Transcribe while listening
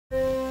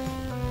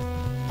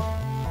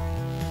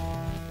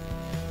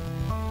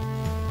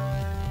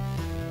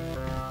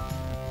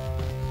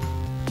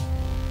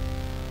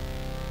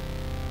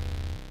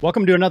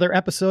Welcome to another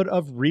episode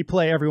of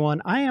Replay,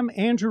 everyone. I am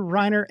Andrew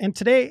Reiner, and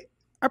today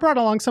I brought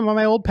along some of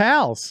my old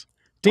pals.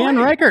 Dan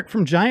Ryckert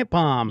from Giant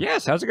Bomb.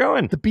 Yes, how's it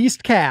going? The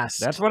Beast Cast.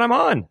 That's what I'm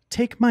on.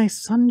 Take my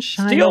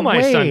sunshine Steal away.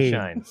 my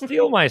sunshine.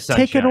 Steal my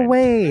sunshine. Take it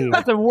away.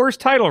 That's the worst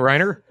title,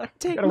 Reiner.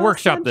 Gotta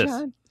workshop this.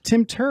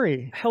 Tim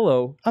Turi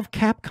Hello. of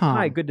Capcom.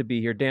 Hi, good to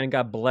be here. Dan,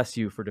 God bless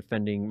you for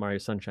defending Mario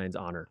Sunshine's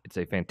honor. It's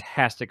a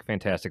fantastic,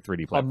 fantastic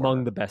 3D platform.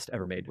 Among the best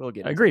ever made.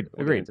 Agreed.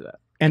 We'll Agreed. get into that.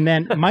 And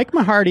then Mike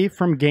Mahardy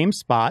from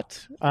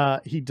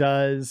GameSpot. He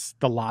does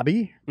The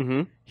Lobby.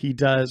 Mm-hmm. He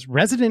does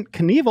Resident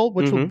Knievel,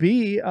 which will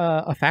be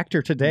a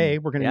factor today.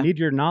 We're going to need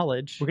your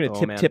knowledge. We're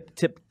going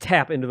to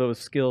tap into those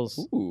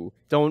skills. Ooh.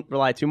 Don't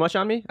rely too much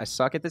on me. I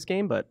suck at this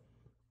game, but...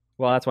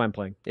 Well, that's why I'm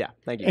playing. Yeah,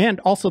 thank you. And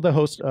also the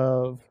host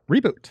of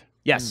Reboot.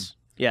 Yes.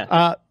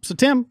 Yeah. So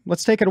Tim,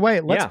 let's take it away.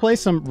 Let's play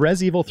some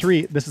Res Evil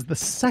 3. This is the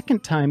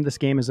second time this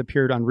game has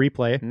appeared on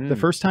Replay. The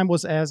first time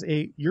was as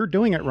a You're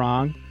Doing It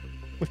Wrong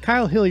with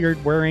Kyle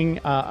Hilliard wearing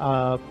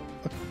I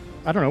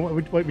don't know,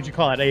 what would you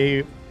call it?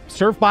 A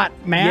Surfbot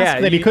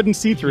mask that he couldn't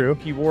see through.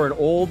 He wore an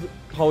old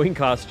Halloween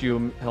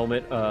costume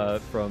helmet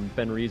from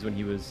Ben Reeves when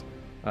he was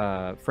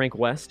Frank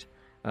West.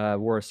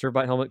 Wore a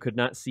Surfbot helmet, could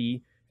not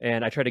see.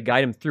 And I tried to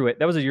guide him through it.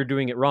 That was a You're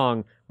Doing It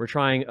Wrong. We're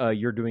trying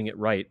You're Doing It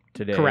Right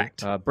today.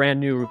 Correct. Brand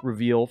new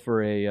reveal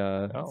for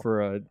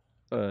a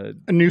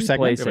new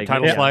segment. We have a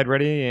title slide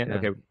ready. And,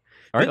 okay.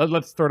 All right,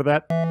 let's throw to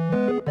that.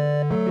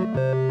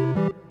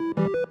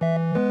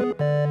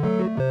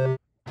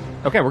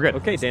 Okay, we're good.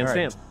 Okay, Dan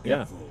Stamp.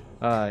 Yeah.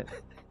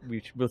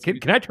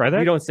 Can I try that?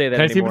 We don't say that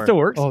Can I see if anymore. it still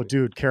works? Oh,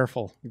 dude,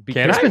 careful. Can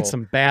There's I? been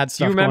some bad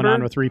stuff going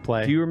on with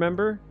Replay. Do you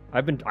remember?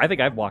 I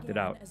think I've walked it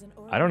out.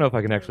 I don't know if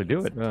I can actually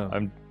do it. Oh.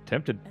 I'm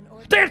tempted.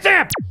 Dan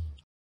Stamp!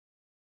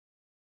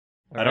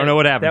 I don't know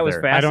what happened That was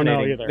there. fascinating. I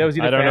don't know either. That was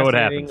either I don't know what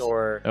fascinating happens.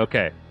 or...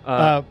 Okay.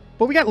 But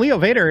we got Leo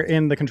Vader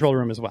in the control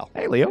room as well.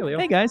 Hey, Leo.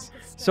 Hey, guys.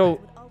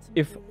 So,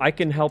 if I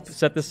can help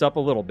set this up a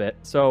little bit.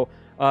 So,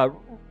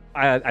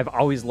 I've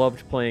always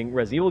loved playing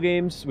Resident Evil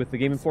games with the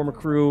Game Informer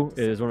crew.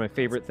 It is one of my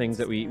favorite things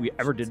that we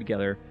ever did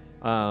together.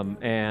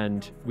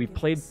 And we've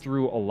played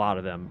through a lot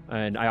of them.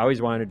 And I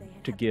always wanted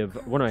to give...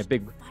 One of my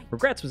big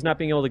regrets was not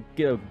being able to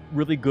get a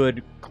really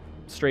good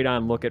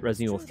straight-on look at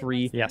Resident Evil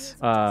 3. Yes.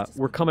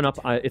 We're coming up...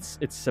 it's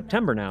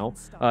September now.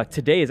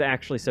 Today is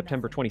actually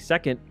September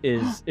 22nd.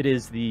 It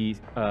is the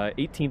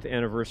 18th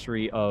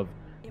anniversary of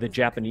the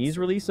Japanese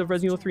release of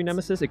Resident Evil 3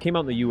 Nemesis. It came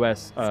out in the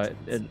U.S.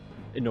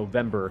 In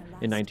November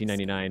in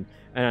 1999.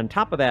 And on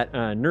top of that,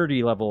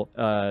 nerdy level...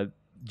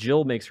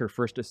 Jill makes her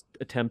first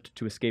attempt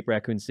to escape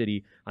Raccoon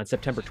City on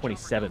September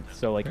 27th.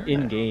 So, like,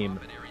 in-game,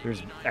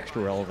 there's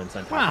extra relevance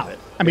on top of it.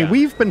 I mean,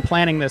 we've been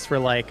planning this for,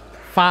 like,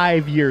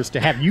 5 years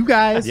to have you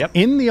guys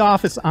in the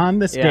office on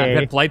this day. I've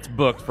had flights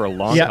booked for a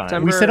long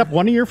time. We set up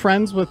one of your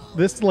friends with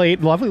this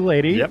lovely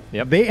lady.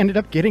 Yep. They ended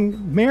up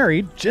getting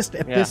married just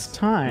at this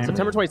time.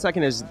 September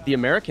 22nd is the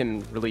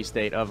American release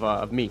date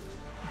of me.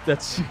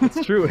 That's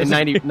true. In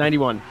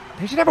 91.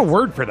 They should have a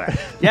word for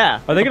that. Yeah.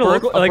 Are they going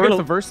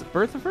to birth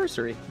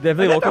anniversary? Have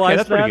they localized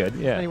that's that? pretty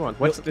good. Yeah. 91.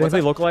 Have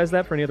they localized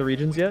that for any other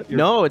regions yet?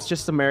 No, it's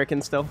just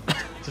American still.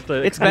 Just the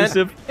It's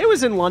exclusive. it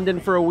was in London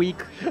for a week.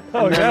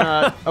 And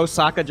then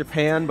Osaka,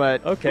 Japan,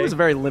 but it was a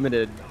very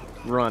limited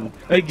run.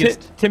 Hey,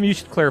 Tim, you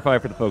should clarify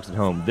for the folks at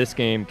home. This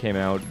game came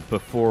out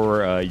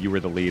before you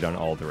were the lead on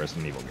all the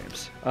Resident Evil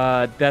games.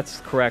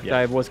 That's correct.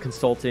 I was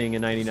consulting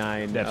in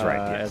 99. That's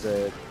right. As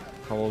a...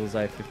 How old was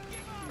I?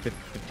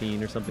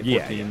 15 or something?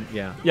 Yeah. 14?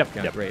 Yeah.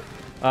 Yep. Great.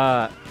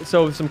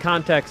 So some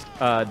context.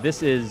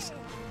 This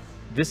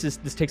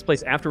takes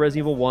place after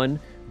Resident Evil 1,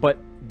 but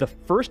the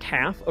first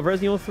half of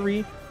Resident Evil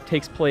 3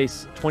 takes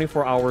place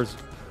 24 hours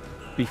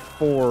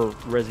before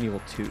Resident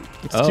Evil 2.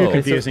 It's too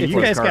confusing. It's you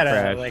a guys car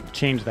gotta crash.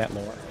 change that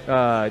lore.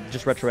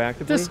 Just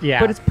retroactively.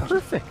 But it's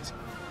perfect.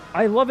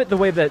 I love it the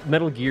way that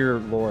Metal Gear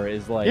lore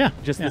is like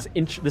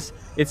this.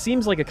 It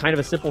seems like a kind of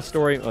a simple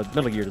story.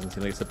 Metal Gear doesn't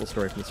seem like a simple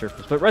story from the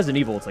surface, but Resident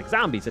Evil, it's like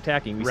zombies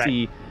attacking.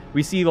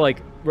 We see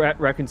like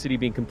Raccoon City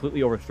being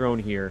completely overthrown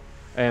here.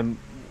 And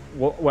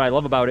what I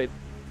love about it,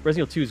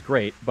 Resident Evil 2 is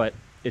great, but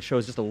it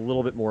shows just a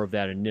little bit more of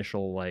that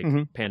initial like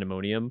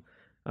pandemonium,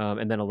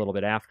 and then a little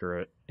bit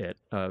after it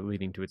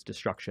leading to its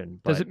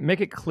destruction. Does it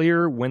make it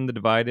clear when the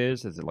divide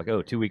is? Is it like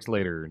 2 weeks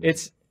later?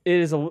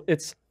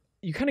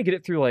 You kind of get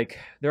it through, like,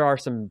 there are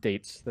some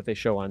dates that they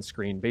show on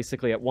screen.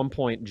 Basically, at one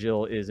point,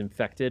 Jill is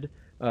infected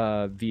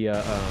with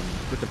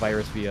the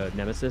virus via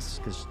Nemesis,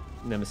 because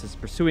Nemesis is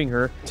pursuing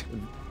her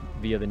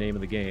via the name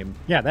of the game.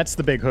 Yeah, that's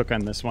the big hook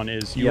on this one,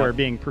 is you are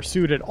being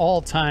pursued at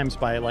all times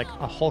by, like,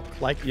 a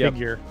Hulk-like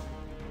figure.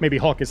 Maybe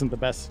Hulk isn't the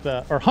best,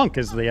 or Hunk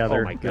is the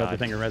other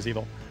thing in Res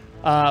Evil.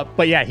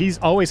 But yeah, he's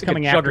always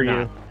coming after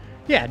you.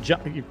 Yeah,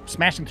 you're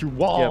smashing through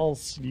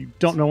walls. You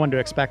don't know when to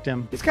expect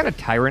him. It's kind of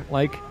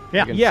Tyrant-like.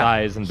 Yeah. In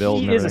size and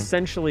build. He is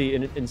essentially,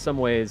 in some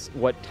ways,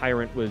 what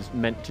Tyrant was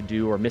meant to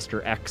do, or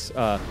Mr. X,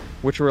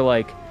 which were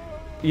like,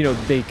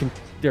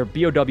 they're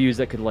BOWs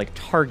that could like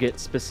target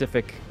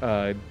specific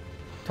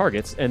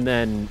targets and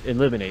then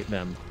eliminate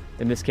them.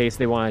 In this case,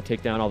 they want to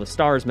take down all the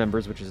STARS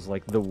members, which is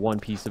like the one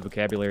piece of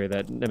vocabulary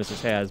that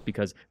Nemesis has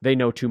because they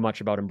know too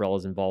much about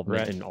Umbrella's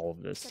involvement in all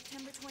of this.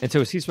 And so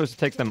is he supposed to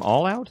take them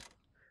all out?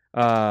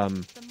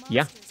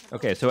 Yeah.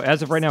 Okay, so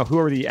as of right now, who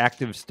are the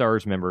active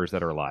STARS members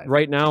that are alive?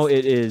 Right now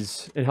it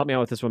is, and help me out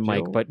with this one,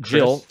 Mike, but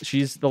Jill,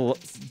 she's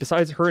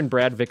besides her and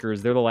Brad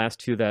Vickers, they're the last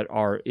two that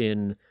are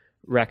in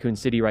Raccoon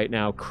City right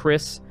now.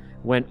 Chris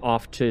went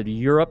off to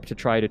Europe to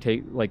try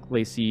to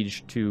lay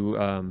siege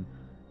to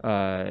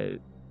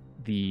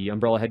the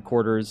Umbrella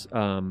headquarters.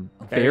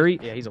 Barry,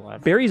 yeah, he's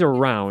alive. Barry's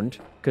around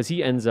because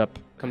he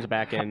comes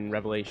back in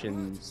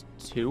Revelations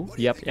 2.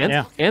 Yep,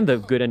 and the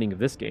good ending of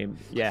this game.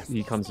 Yeah,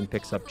 he comes and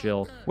picks up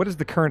Jill. What is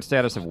the current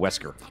status of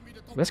Wesker?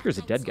 Wesker's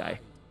a dead guy,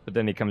 but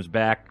then he comes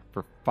back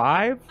for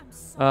 5.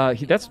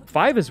 That's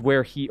 5 is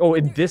where he. Oh,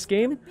 in this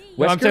game, Wesker,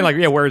 no, I'm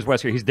saying where is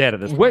Wesker? He's dead at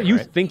this point. You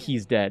right? think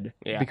he's dead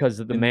because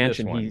of the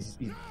mansion.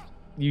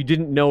 You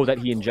didn't know that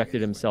he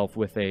injected himself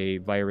with a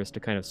virus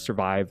to kind of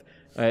survive.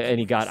 And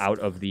he got out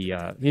of the...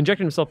 he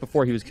injected himself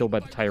before he was killed by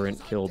the Tyrant,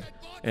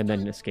 and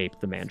then escaped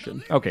the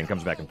mansion. Okay, and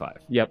comes back in 5.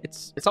 Yep.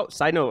 It's all,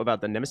 side note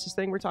about the Nemesis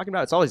thing we're talking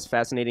about. It's always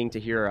fascinating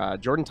to hear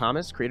Jordan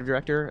Thomas, creative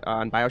director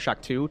on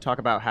BioShock 2, talk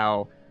about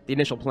how the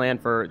initial plan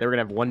for... They were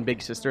going to have one big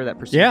sister that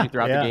pursues you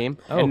throughout the game,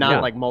 and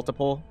not like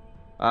multiple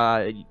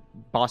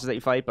bosses that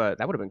you fight, but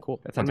that would have been cool.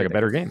 That sounds like a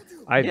better game.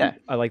 I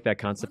like that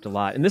concept a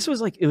lot. And this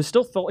was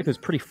still felt like it was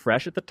pretty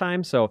fresh at the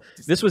time, so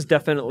this was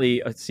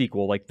definitely a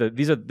sequel. Like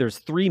there's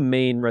 3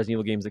 main Resident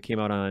Evil games that came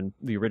out on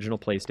the original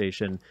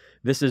PlayStation.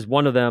 This is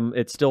one of them.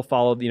 It still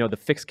followed, the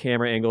fixed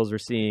camera angles we're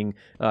seeing,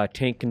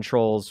 tank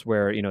controls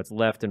where, it's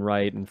left and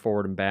right and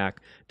forward and back.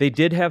 They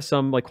did have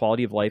some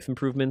quality of life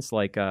improvements,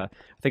 I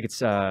think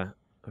it's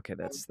okay,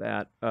 that's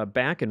that.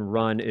 Back and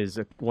run is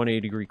a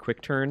 180-degree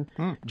quick turn.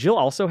 Jill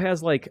also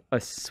has a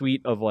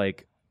suite of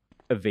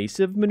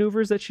evasive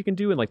maneuvers that she can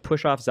do and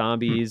push off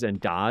zombies and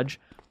dodge.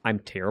 I'm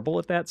terrible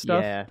at that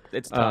stuff. Yeah,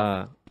 it's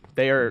tough.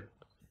 They are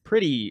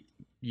pretty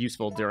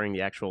useful during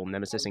the actual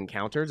Nemesis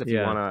encounters if you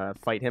want to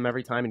fight him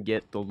every time and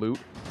get the loot.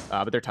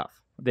 But they're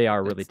tough. They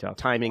are really tough.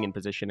 Timing and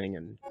positioning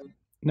and.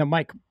 Now,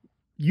 Mike,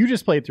 you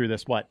just played through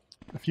this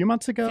a few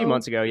months ago? A few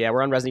months ago, yeah.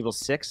 We're on Resident Evil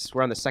 6.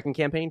 We're on the second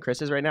campaign. Chris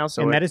is right now.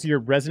 And that is your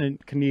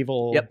Resident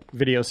Knievel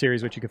video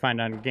series, which you can find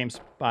on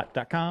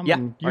GameSpot.com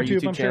and our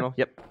YouTube channel. Sure.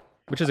 Yep.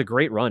 Which is a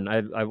great run.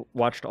 I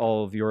watched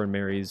all of your and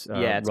Mary's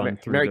run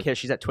through. Mary Kiss,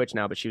 she's at Twitch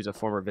now, but she was a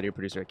former video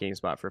producer at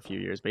GameSpot for a few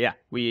years. But yeah,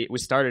 we were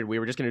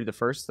just going to do the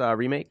first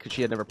remake because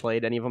she had never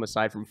played any of them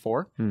aside from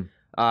 4.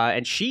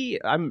 And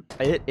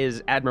it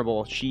is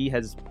admirable. She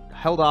has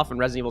held off on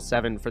Resident Evil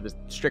 7 for the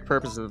strict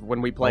purpose of when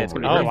we play. It's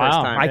going to be her first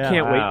time. I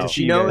can't wait to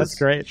see knows. That's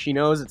great. She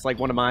knows it's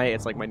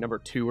my number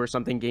 2 or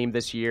something game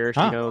this year.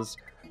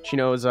 She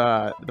knows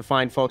the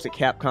fine folks at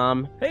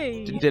Capcom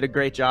did a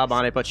great job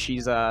on it, but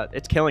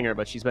it's killing her,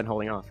 but she's been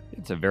holding off.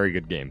 It's a very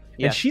good game.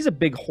 Yeah. And she's a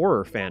big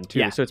horror fan,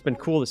 too, so it's been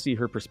cool to see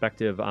her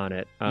perspective on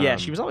it. Yeah,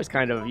 she was always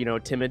kind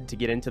of, timid to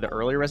get into the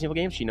earlier Resident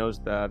Evil games. She knows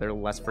they're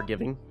less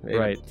forgiving.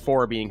 Right.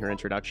 4 being her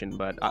introduction,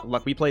 but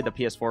look, we played the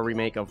PS4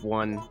 remake of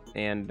 1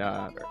 and,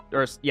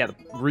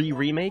 the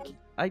remake.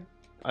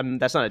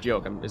 That's not a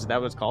joke. Is that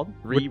what it's called?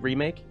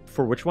 Remake?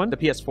 For which one? The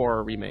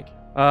PS4 remake.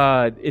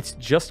 It's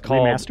just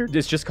called Remastered?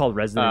 It's just called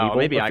Resident Evil.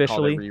 Maybe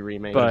officially, I called it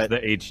remake. But the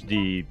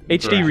HD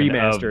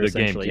remaster of the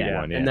essentially. GameCube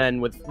one. Yeah. And then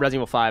with Resident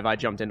Evil 5, I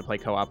jumped in to play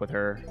co-op with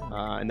her.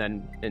 And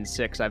then in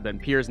 6, I've been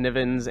Piers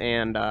Nivens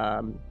and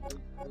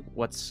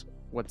what's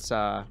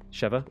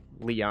Sheva?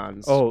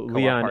 Leon's. Oh,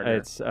 Leon. Partner.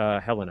 It's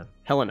Helena.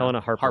 Helena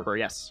Harper.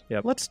 Yes.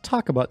 Yep. Let's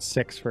talk about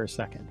 6 for a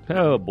second.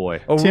 Oh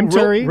boy. Oh, Tim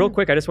Turi? Real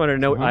quick, I just wanted to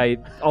note I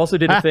also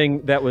did a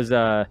thing that was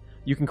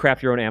you can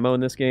craft your own ammo in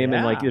this game,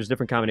 and there's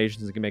different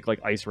combinations. You can make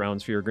ice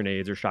rounds for your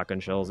grenades or shotgun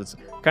shells. It's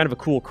kind of a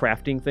cool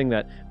crafting thing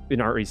that in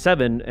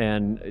RE7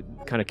 and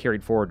kind of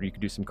carried forward. Where you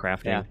could do some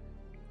crafting. Yeah.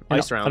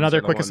 Ice rounds.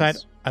 Another quick aside: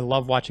 I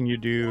love watching you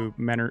do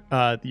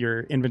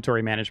your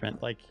inventory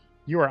management.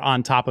 You are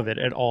on top of it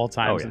at all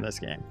times in this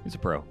game. He's a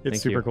pro.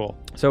 It's super cool.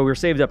 So we're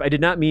saved up. I did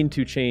not mean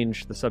to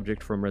change the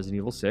subject from Resident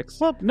Evil 6.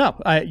 Well, no,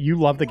 you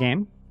love the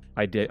game.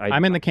 I did.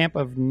 I'm in the camp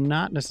of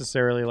not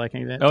necessarily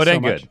liking it. Oh, it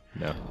ain't much. good.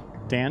 No.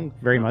 Dan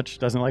very much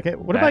doesn't like it.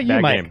 What about you,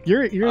 Mike?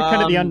 Game. You're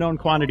kind of the unknown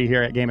quantity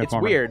here at Game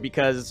Informer. It's weird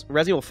because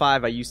Resident Evil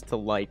 5 I used to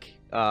like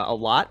a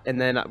lot, and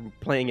then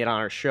playing it on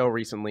our show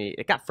recently,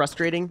 it got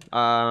frustrating.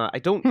 I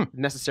don't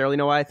necessarily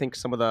know why. I think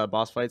some of the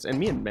boss fights, and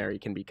me and Mary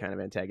can be kind of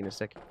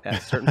antagonistic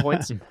at certain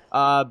points.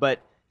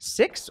 But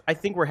 6, I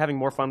think we're having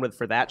more fun with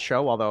for that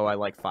show, although I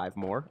like 5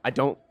 more. I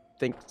don't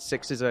think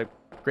 6 is a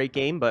great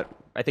game, but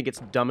I think it's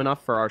dumb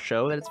enough for our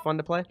show that it's fun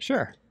to play.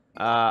 Sure.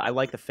 I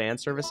like the fan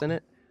service in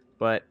it,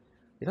 but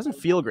it doesn't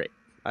feel great.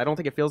 I don't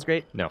think it feels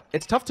great. No.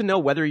 It's tough to know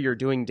whether you're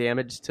doing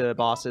damage to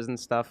bosses and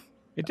stuff.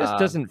 It just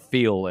doesn't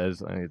feel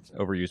as, it's an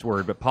overused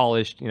word, but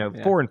polished.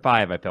 4 and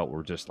 5 I felt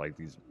were just like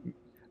these.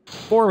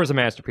 4 was a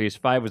masterpiece.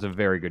 5 was a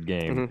very good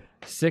game.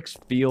 6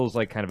 feels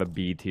like kind of a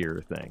B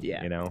tier thing.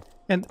 Yeah.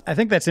 And I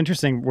think that's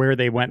interesting where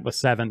they went with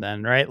 7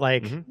 then, right?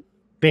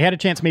 They had a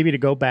chance maybe to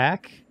go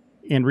back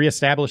and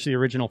reestablish the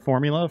original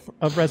formula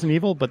of Resident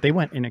Evil, but they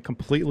went in a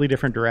completely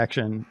different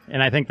direction,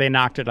 and I think they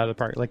knocked it out of the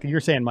park. Like you're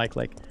saying, Mike,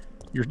 like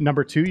your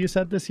number 2, you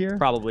said this year?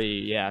 Probably,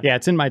 yeah. Yeah,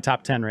 it's in my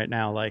top 10 right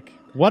now. Like,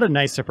 what a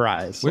nice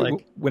surprise!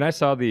 When I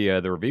saw the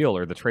reveal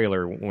or the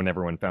trailer, when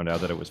everyone found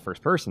out that it was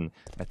first person,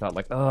 I thought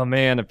like, oh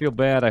man, I feel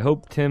bad. I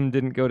hope Tim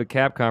didn't go to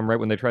Capcom right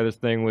when they try this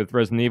thing with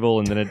Resident Evil,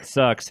 and then it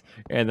sucks.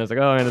 And I was like,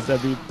 oh, man,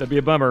 that'd be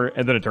a bummer.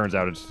 And then it turns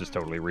out it's just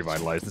totally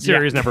revitalized the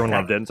series, and everyone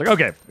loved it. And it's like,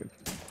 okay.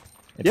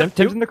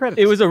 Tim's in the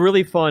credits. It was a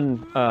really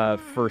fun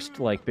first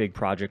like big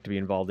project to be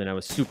involved in. I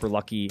was super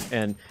lucky,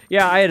 and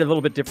yeah, I had a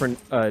little bit different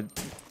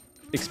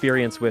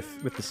experience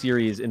with the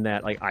series in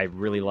that like I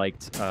really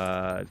liked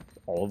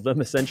all of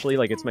them essentially.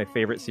 Like it's my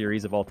favorite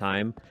series of all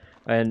time,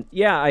 and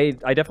yeah, I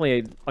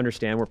definitely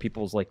understand where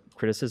people's like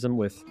criticism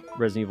with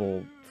Resident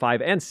Evil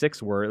 5 and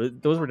 6 were.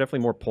 Those were definitely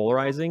more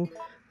polarizing.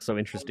 So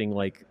interesting,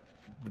 like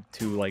the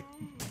 2 like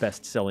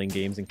best-selling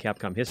games in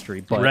Capcom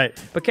history, but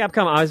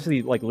Capcom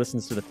obviously like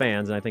listens to the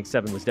fans, and I think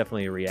 7 was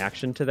definitely a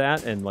reaction to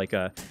that, and like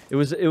it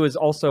was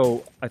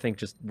also I think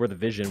just where the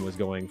vision was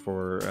going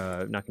for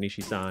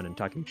Nakanishi-san and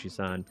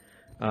Takeuchi-san,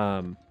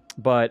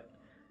 but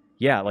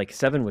yeah, like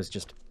 7 was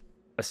just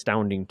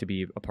astounding to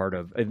be a part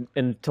of,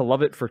 and to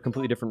love it for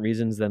completely different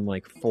reasons than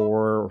like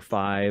 4 or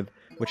 5,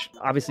 which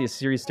obviously a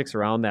series sticks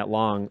around that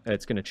long,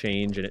 it's going to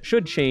change, and it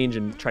should change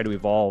and try to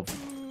evolve.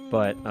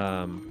 But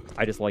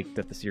I just like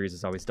that the series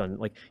has always done,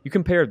 like, you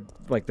compare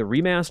like the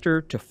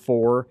remaster to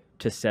 4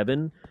 to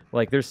 7,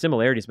 like there's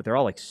similarities, but they're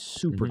all like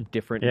super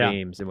different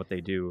games in what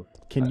they do.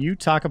 Can you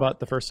talk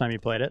about the first time you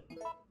played it?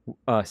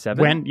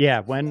 7?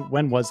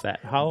 When was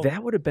that? How?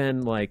 That would have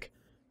been like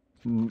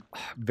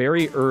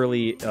very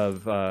early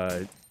of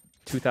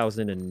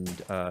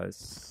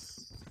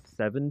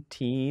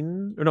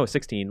 2017, or no,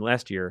 16,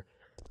 last year.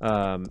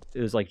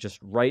 It was like just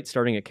right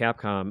starting at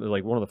Capcom. It was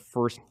like one of the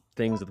first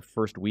things of the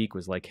first week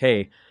was like,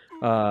 hey,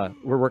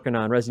 we're working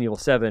on Resident Evil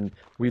 7.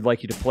 We'd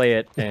like you to play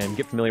it and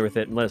get familiar with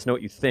it and let us know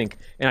what you think.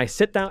 And I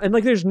sit down, and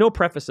like there's no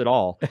preface at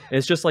all.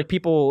 It's just like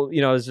people,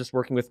 you know, I was just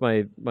working with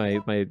my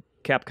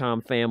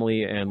Capcom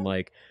family, and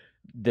like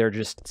they're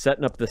just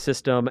setting up the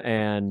system,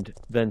 and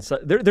then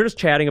they're just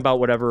chatting about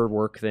whatever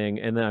work thing,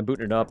 and then I'm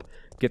booting it up,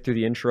 get through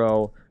the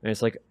intro, and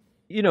it's like,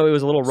 you know, it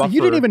was a little rougher. So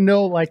you didn't even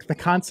know like the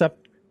concept.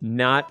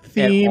 Not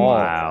theme. At all.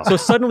 Wow. So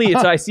suddenly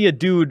I see a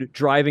dude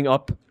driving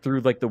up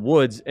through like the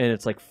woods, and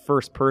it's like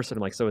first person.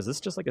 I'm like, so is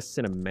this just like a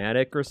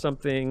cinematic or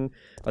something?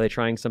 Are they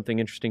trying something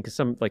interesting? Because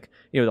some, like,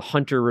 you know, the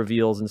hunter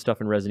reveals and stuff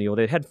in Resident Evil,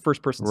 they had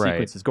first person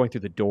sequences going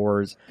through the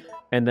doors,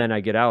 and then I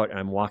get out and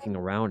I'm walking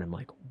around, and I'm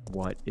like,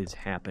 what is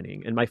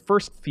happening? And my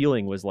first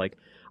feeling was like,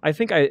 I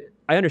think I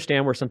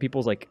understand where some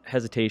people's like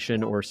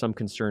hesitation or some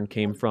concern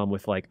came from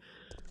with like,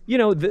 you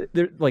know,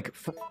 they're like.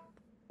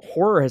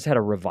 Horror has had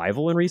a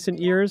revival in recent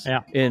years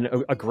in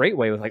a great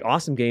way with like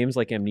awesome games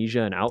like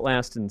Amnesia and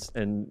Outlast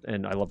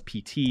and I love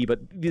PT, but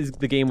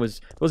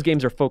those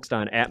games are focused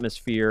on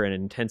atmosphere and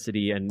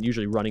intensity and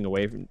usually running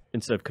away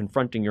instead of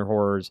confronting your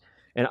horrors.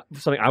 And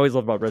something I always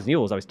loved about Resident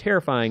Evil is I was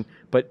terrifying,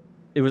 but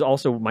it was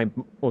also my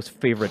most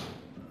favorite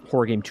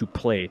horror game to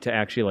play, to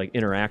actually like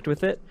interact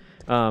with it.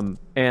 And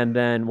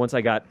then once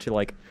I got to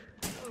like,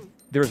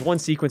 there was one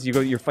sequence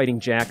you're fighting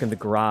Jack in the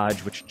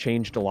garage, which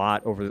changed a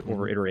lot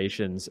over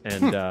iterations.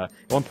 And at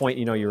one point,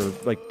 you know, you're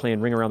like playing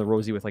Ring Around the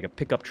Rosie with like a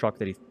pickup truck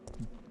that he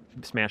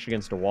smashed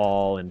against a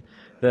wall. And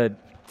the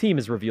team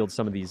has revealed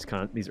some of these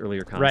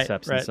earlier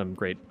concepts and some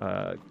great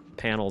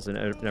panels and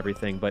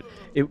everything. But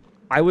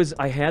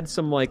I had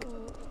some like,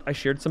 I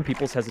shared some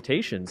people's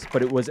hesitations,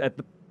 but it was at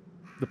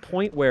the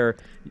point where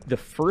the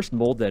first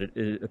mold that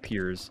it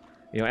appears,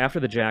 you know, after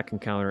the Jack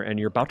encounter, and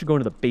you're about to go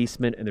into the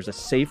basement, and there's a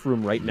safe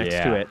room right next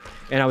to it.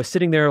 And I was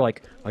sitting there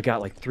like, I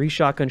got like 3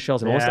 shotgun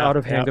shells, and almost out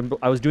of handgun.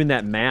 I was doing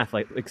that math,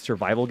 like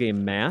survival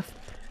game math,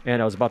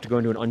 and I was about to go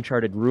into an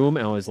uncharted room,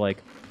 and I was like,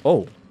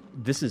 oh,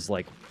 this is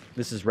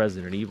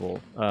Resident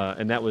Evil,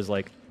 and that was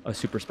like a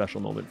super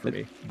special moment for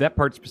me. That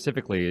part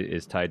specifically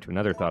is tied to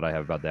another thought I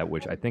have about that,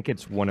 which I think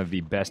it's one of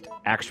the best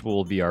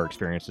actual VR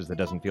experiences that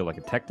doesn't feel like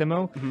a tech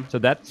demo. So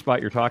that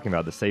spot you're talking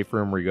about, the safe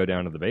room where you go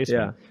down to the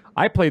basement,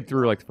 I played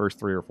through like the first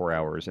 3 or 4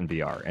 hours in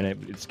VR, and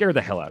it scared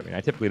the hell out of me.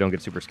 I typically don't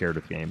get super scared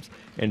with games.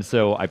 And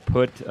so I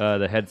put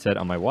the headset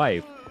on my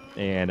wife,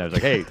 and I was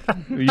like, hey,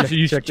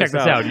 you should check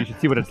this out. You should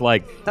see what it's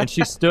like. And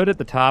she stood at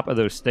the top of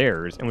those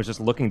stairs and was just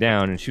looking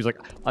down, and she was like,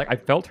 I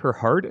felt her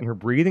heart and her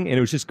breathing, and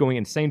it was just going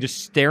insane,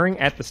 just staring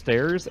at the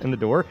stairs and the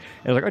door.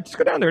 And I was like, oh, just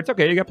go down there. It's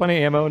okay. You got plenty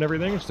of ammo and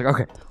everything. And she's like,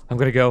 okay, I'm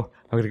going to go.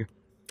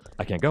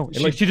 I can't go.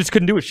 And she just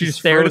couldn't do it. She just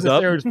stared at the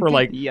stairs for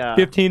like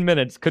 15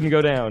 minutes, couldn't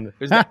go down.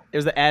 It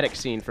was the attic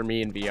scene for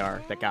me in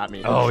VR that got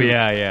me. Oh,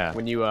 yeah.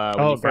 When you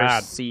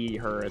first see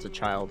her as a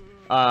child.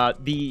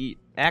 The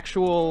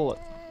actual...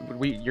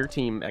 your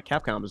team at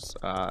Capcom was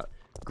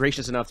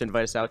gracious enough to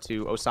invite us out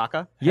to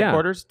Osaka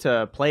headquarters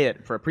to play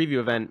it for a preview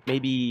event,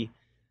 maybe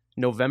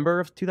November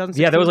of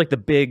 2016. Yeah, that was like the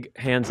big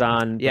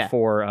hands-on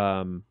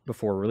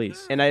before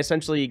release. And I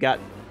essentially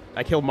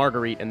I killed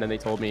Marguerite, and then they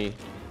told me,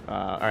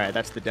 All right,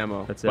 that's the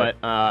demo. That's it. it.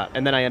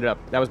 And then I ended up,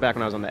 that was back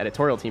when I was on the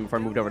editorial team before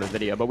I moved over to the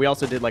video, but we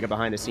also did like a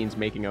behind the scenes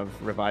making of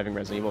reviving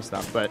Resident Evil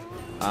stuff. But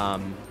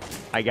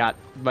I got,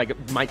 like,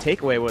 my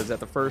takeaway was that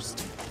the first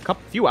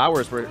few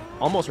hours were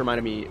almost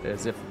reminded me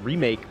as if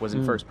Remake was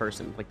in first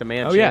person. Like the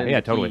mansion, yeah,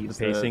 totally. keys,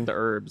 The pacing. the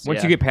herbs.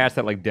 Once you get past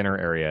that like dinner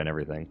area and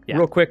everything. Yeah.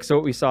 Real quick, so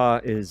what we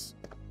saw is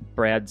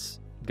Brad's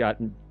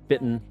gotten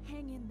bitten.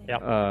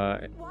 Yep.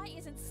 Why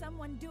isn't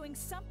someone doing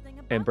something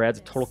about And Brad's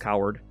a this? total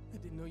coward, I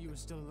didn't know you were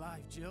still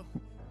alive, Jill.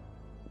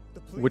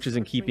 which is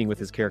in keeping with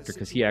his character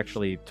because he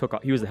actually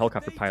he was the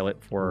helicopter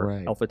pilot for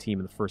Right. Alpha Team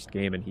in the first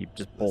game, and he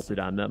just bolted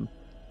on them.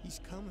 He's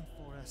coming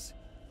for us.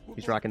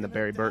 He's rocking the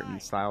Barry Burton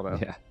style, though.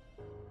 Yeah.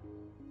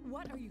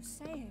 What are you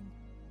saying?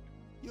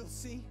 You'll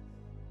see.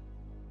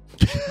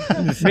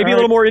 Maybe a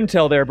little more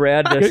intel there,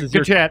 Brad. This is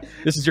Good chat.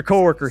 This is your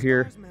coworker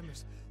here.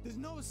 There's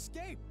no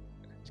escape.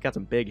 He's got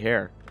some big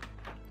hair.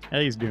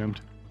 Yeah, he's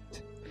doomed.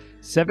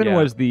 7 Yeah.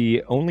 was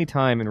the only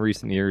time in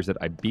recent years that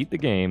I beat the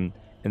game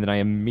and then I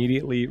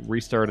immediately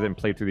restarted and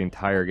played through the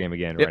entire game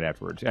again right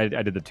afterwards. I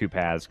did the 2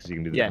 paths because you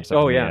can do the Yeah. different stuff.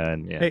 Oh, in the yeah.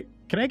 end, yeah. Hey,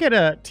 can I get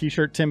a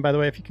T-shirt, Tim? By the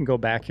way, if you can go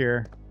back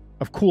here,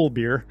 of cool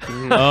beer.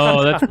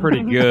 Oh, that's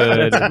pretty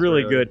good. That's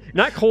really good.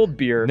 Not cold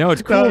beer. No,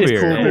 it's cool It's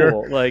beer. cool beer.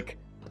 beer. Like,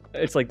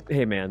 it's like,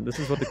 hey man, this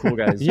is what the cool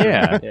guys do.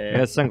 Yeah. Yeah. It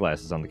has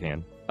sunglasses on the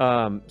can.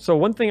 So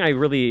one thing I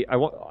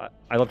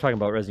love talking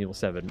about Resident Evil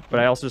 7, but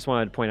I also just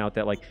wanted to point out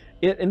that like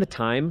in the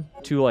time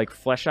to like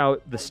flesh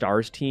out the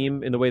Stars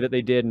team in the way that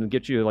they did and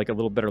get you like a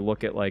little better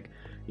look at like,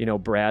 you know,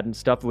 Brad and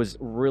stuff was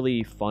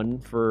really fun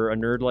for a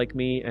nerd like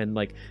me. And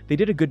like they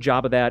did a good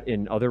job of that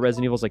in other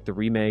Resident Evils, like the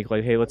remake.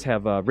 Like, hey, let's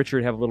have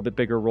Ryckert have a little bit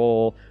bigger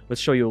role. Let's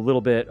show you a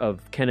little bit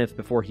of Kenneth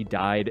before he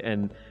died.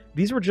 And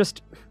this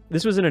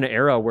was in an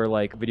era where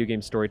like video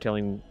game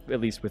storytelling,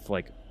 at least with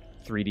like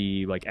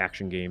 3D like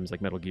action games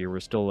like Metal Gear, were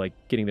still like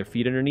getting their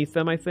feet underneath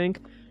them, I think.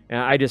 And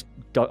I just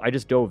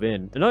dove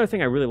in. Another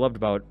thing I really loved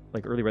about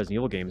like early Resident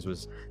Evil games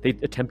was they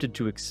attempted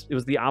to it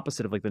was the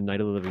opposite of like the Night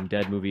of the Living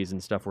Dead movies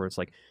and stuff, where it's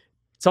like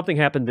something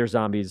happened, there's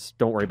zombies,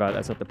 don't worry about it,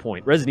 that's not the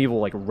point. Resident Evil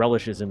like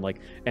relishes in like,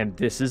 and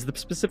this is the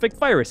specific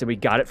virus and we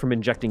got it from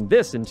injecting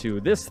this into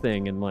this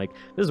thing, and like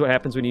this is what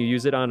happens when you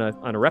use it on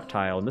a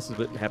reptile, and this is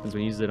what happens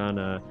when you use it on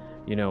a,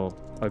 you know,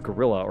 a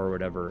gorilla or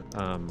whatever.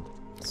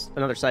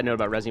 Another side note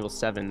about Resident Evil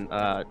 7,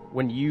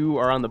 when you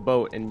are on the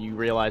boat and you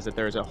realize that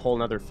there's a whole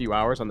nother few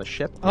hours on the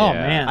ship. Oh,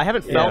 Yeah. man. I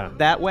haven't felt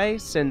that way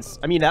since,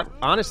 I mean, that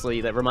honestly,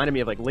 that reminded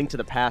me of like Link to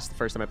the Past the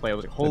first time I played. I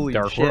was like, holy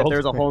Dark shit, World.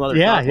 there's a whole nother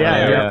Yeah, Dark yeah, World.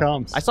 here Yeah. it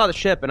comes. I saw the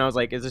ship and I was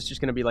like, is this just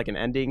going to be like an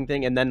ending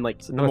thing? And then like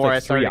the another, more like, I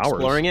started 3 hours.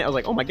 exploring it, I was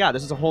like, oh my god,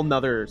 this is a whole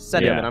nother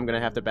setting Yeah. that I'm going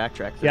to have to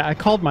backtrack through. Yeah, I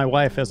called my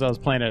wife as I was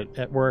playing it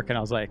at work, and I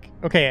was like,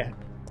 okay,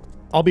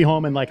 I'll be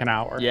home in like an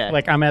hour. Yeah.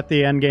 Like, I'm at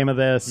the end game of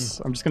this.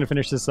 I'm just going to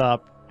finish this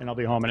up, and I'll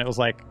be home. And it was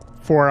like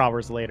 4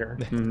 hours later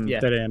Yeah.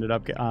 that I ended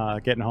up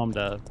getting home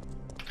to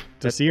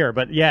see her.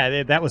 But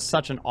yeah, that was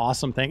such an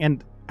awesome thing.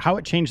 And how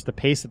it changed the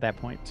pace at that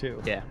point,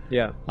 too. Yeah.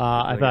 Yeah.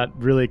 I thought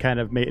really kind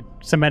of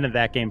cemented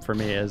that game for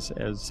me as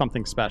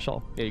something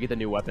special. Yeah, you get the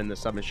new weapon, the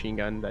submachine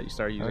gun that you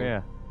start using. Oh,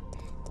 yeah.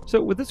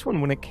 So with this one,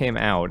 when it came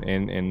out,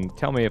 and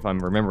tell me if I'm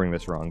remembering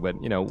this wrong,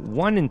 but, you know,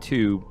 1 and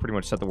 2 pretty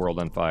much set the world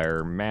on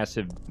fire,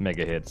 massive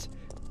mega hits.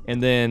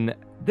 And then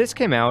this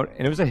came out,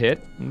 and it was a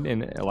hit,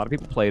 and a lot of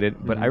people played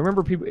it, but I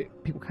remember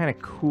people kind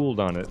of cooled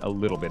on it a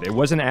little bit. It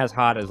wasn't as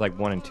hot as, like,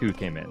 1 and 2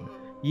 came in.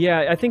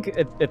 Yeah, I think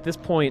at this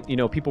point, you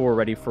know, people were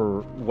ready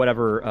for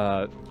whatever.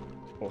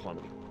 Hold on.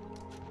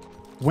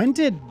 When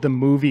did the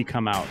movie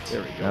come out?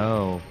 There we go.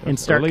 Oh. And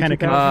start early kind of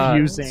 2000s?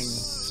 confusing.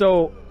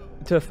 So,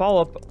 to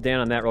follow up, Dan,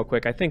 on that real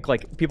quick, I think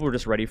like people were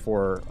just ready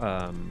for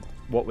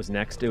what was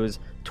next. It was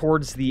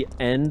towards the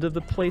end of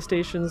the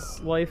PlayStation's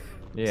life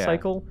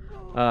cycle.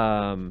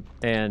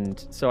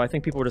 And so I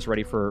think people were just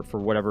ready for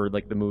whatever,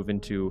 like the move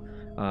into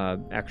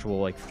actual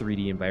like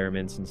 3D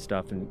environments and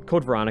stuff. And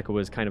Code Veronica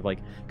was kind of like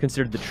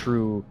considered the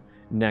true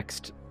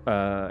next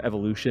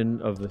evolution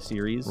of the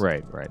series.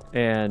 Right.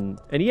 And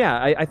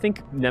yeah, I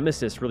think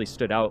Nemesis really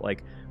stood out.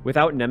 Like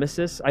without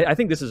Nemesis, I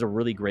think this is a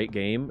really great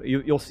game.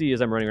 You'll see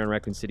as I'm running around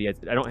Raccoon City, I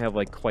don't have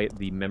like quite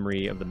the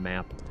memory of the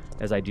map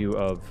as I do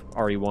of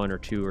RE1 or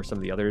 2 or some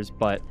of the others,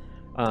 but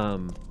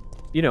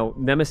you know,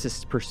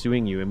 Nemesis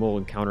pursuing you, and we'll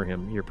encounter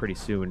him here pretty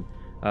soon,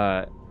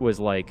 was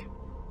like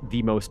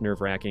the most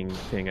nerve-wracking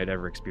thing I'd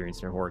ever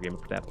experienced in a horror game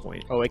up to that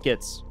point. Oh, it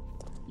gets...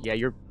 Yeah,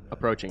 you're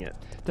approaching it.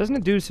 Doesn't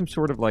it do some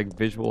sort of like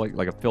visual,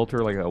 like a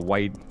filter, like a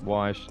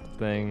whitewash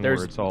thing, There's-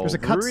 where it's all... there's a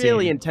cut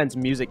Really scene. intense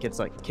music gets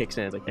like kicks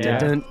in. It's like Yeah.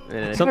 dun, dun,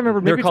 and Some- I remember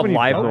They're maybe it's called when you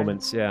live vote.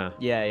 moments, yeah.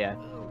 yeah.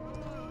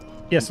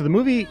 Yeah, so the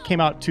movie came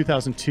out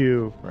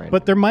 2002, Right.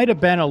 but there might have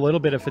been a little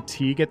bit of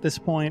fatigue at this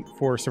point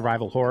for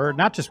survival horror.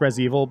 Not just Res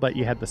Evil, but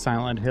you had the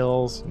Silent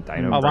Hills,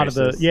 Dino a lot of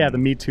the Crisis. the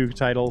Me Too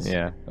titles.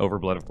 Yeah,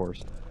 Overblood, of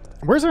course.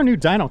 Where's our new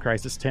Dino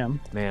Crisis, Tim?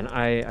 Man,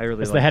 I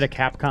really As liked, the head of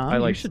Capcom, I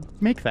you liked- should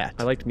make that.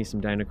 I liked me some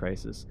Dino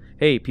Crisis.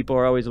 Hey, people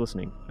are always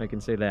listening. I can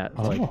say that.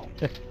 Oh.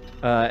 Like,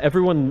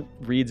 everyone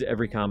reads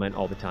every comment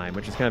all the time,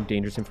 which is kind of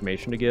dangerous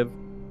information to give.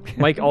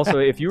 Mike, also,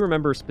 if you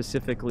remember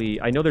specifically,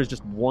 I know there's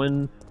just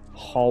one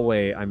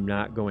hallway I'm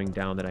not going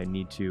down that I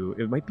need to.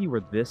 It might be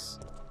where this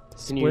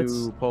splits. Can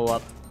you pull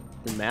up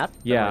the map?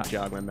 Yeah. That might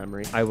jog my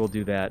memory. I will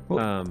do that.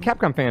 Well,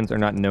 Capcom fans are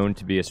not known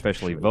to be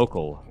especially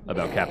vocal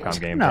about Capcom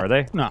games, are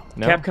they? No.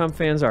 Capcom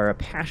fans are a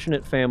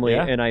passionate family,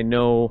 and I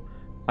know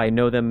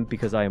them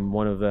because I am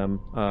one of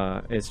them.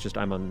 It's just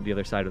I'm on the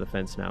other side of the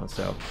fence now,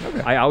 so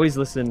I always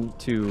listen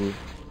to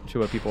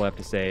what people have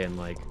to say, and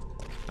like,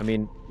 I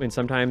mean, and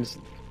sometimes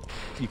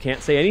you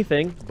can't say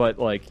anything, but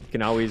like you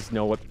can always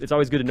know what. It's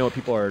always good to know what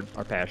people are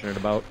passionate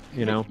about.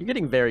 You know, you're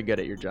getting very good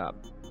at your job.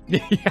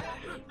 Yeah,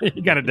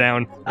 you got it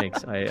down.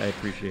 Thanks, I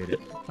appreciate it.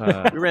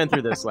 We ran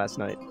through this last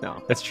night.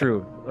 No, that's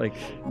true. Like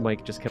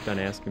Mike just kept on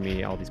asking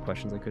me all these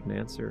questions I couldn't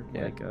answer.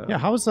 Yeah. Like,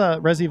 how's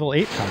Res Evil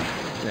 8 coming?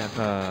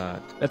 Yeah,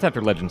 that's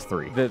after Legends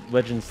 3. The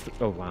Legends.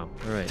 Oh wow!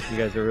 All right, you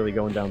guys are really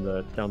going down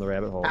the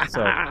rabbit hole.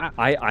 So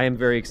I am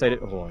very excited.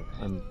 Hold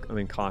on, I'm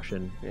in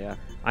caution. Yeah,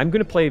 I'm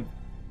gonna play.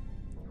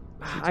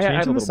 I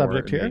have a the little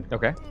subject here.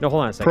 Okay. No,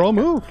 hold on a second. Pro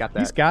move. Got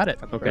that. He's got it.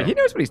 Okay. He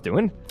knows what he's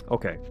doing.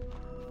 Okay.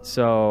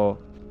 So,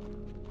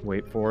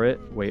 wait for it.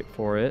 Wait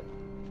for it.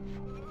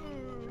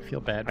 I feel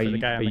bad for the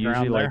guy on the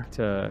ground usually there. like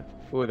to.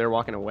 Ooh, they're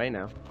walking away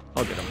now.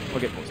 I'll get them. I'll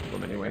get most of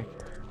them anyway.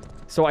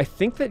 So I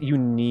think that you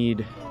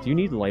need. Do you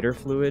need lighter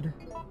fluid?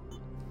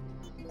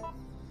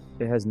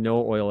 It has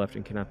no oil left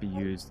and cannot be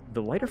used.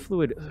 The lighter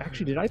fluid.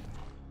 Actually, did I?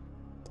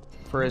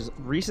 For as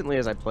recently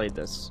as I played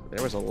this,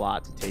 there was a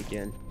lot to take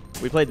in.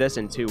 We played this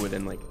in 2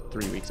 within like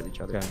 3 weeks of each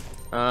other. Okay.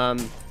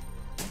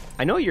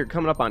 I know you're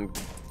coming up on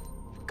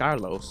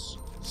Carlos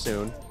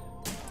soon.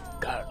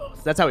 Carlos.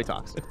 That's how he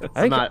talks.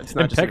 It's not just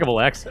impeccable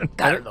accent.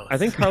 Carlos. I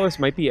think Carlos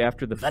might be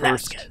after the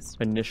first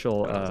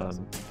initial.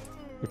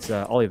 It's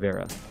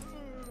Oliveira.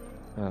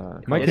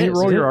 Mike, can you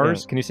roll your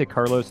R's? Can you say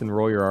Carlos and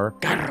roll your R?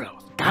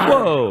 Carlos.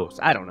 Whoa!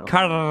 I don't know.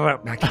 Carlos.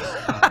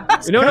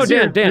 No,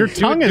 Dan. Your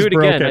tongue do is it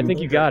again. broken. I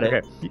think you got it.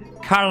 Okay.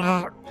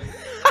 Carlos.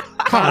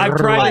 I've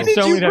tried it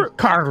so many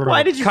times.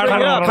 Why did you bring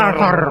it up?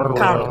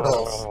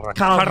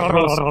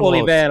 Carlos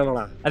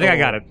Oliveira. I think I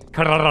got it.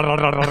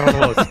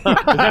 Carlos.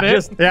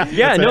 Is that it?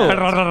 Yeah, no.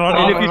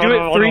 And if you do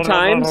it 3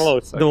 times,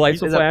 the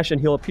lights will flash and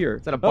he'll appear.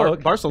 Is that a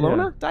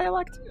Barcelona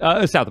dialect?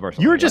 South of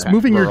Barcelona. You were just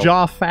moving your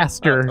jaw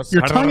faster.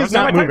 Your tongue is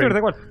not moving.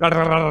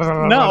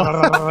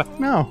 No.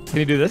 No. Can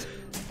you do this?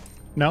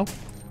 No.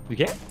 You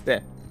can't?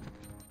 Yeah.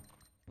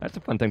 That's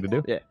a fun thing to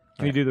do. Yeah.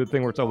 Can you do the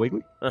thing where it's all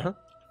wiggly? Uh-huh.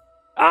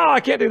 Oh, I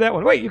can't do that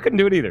one. Wait, you couldn't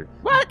do it either.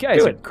 What? Guys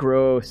do are it.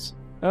 gross.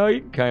 Oh,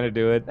 you can kind of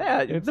do it. Yeah,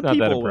 it's the not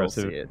people that will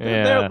impressive. see it.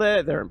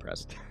 Yeah. They're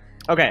impressed.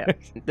 Okay,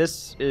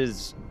 this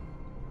is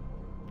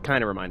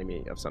kind of reminding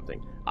me of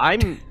something.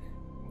 I'm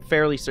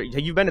fairly certain.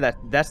 You've been to that.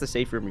 That's the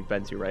safe room you've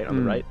been to, right? On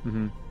the right?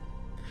 Mm-hmm.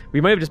 We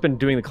might have just been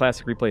doing the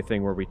classic replay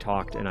thing where we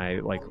talked and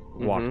I like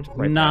walked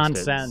right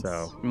Nonsense. past it.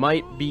 So.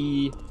 Might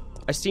be.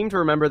 I seem to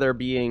remember there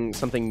being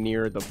something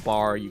near the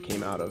bar you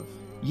came out of.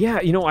 Yeah,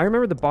 I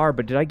remember the bar,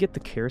 but did I get the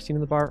kerosene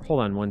in the bar? Hold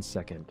on 1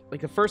 second.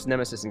 Like the first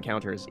Nemesis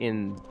encounter is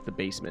in the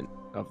basement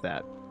of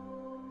that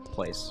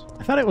place.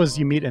 I thought it was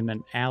you meet in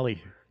an alley.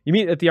 You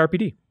meet at the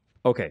RPD.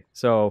 Okay,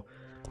 so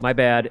my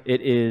bad. It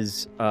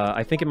is.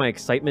 I think in my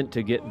excitement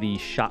to get the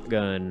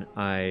shotgun,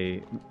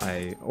 I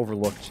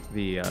overlooked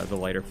the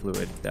lighter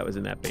fluid that was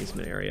in that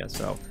basement area.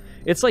 So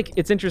it's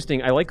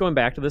interesting. I like going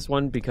back to this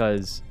one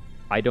because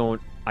I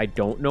don't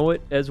know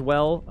it as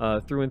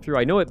well through and through.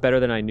 I know it better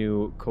than I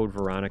knew Code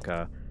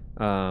Veronica,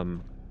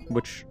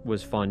 which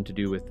was fun to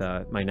do with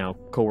my now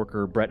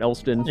coworker Brett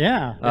Elston.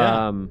 Yeah.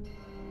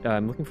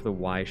 I'm looking for the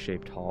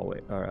Y-shaped hallway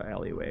or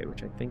alleyway,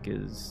 which I think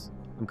is.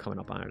 I'm coming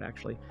up on it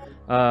actually.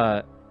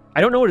 I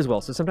don't know it as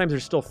well, so sometimes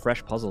there's still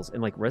fresh puzzles.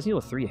 And like Resident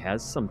Evil 3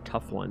 has some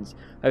tough ones.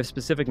 I have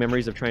specific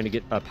memories of trying to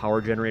get a power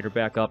generator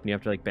back up, and you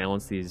have to like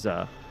balance these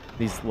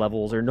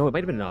levels. Or no, it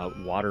might have been a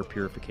water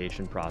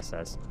purification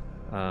process.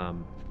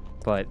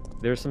 But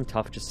there's some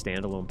tough, just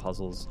standalone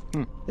puzzles.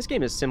 This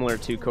game is similar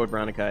to Code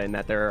Veronica in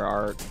that there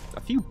are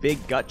a few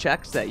big gut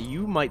checks that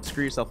you might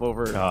screw yourself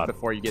over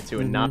before you get to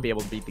and not be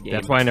able to beat the game.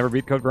 That's why I never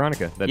beat Code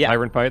Veronica. That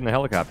tyrant fight in the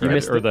helicopter or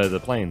the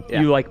plane.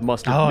 Yeah. You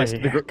must have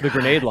missed the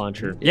grenade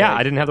launcher. Yeah,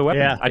 I didn't have the weapon.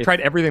 Yeah. I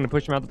tried everything to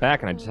push him out the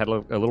back, and I just had a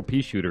little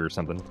pea shooter or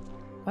something.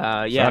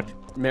 Yeah.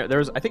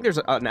 I think there's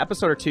an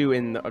episode or 2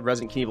 in the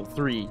Resident Evil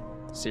 3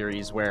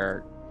 series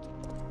where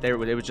it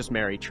was just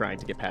Mary trying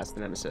to get past the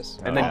Nemesis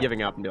and then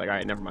giving up and be like, all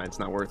right, never mind, it's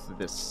not worth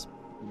this,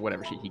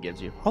 whatever he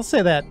gives you. I'll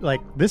say that,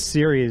 like, this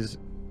series,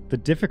 the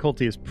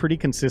difficulty is pretty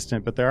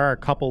consistent, but there are a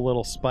couple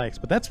little spikes.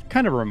 But that's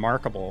kind of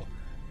remarkable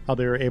how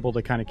they were able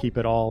to kind of keep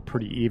it all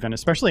pretty even,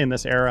 especially in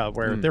this era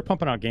where they're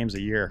pumping out games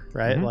a year,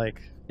 right?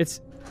 Like,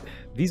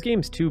 these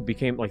games too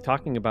became like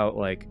talking about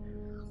like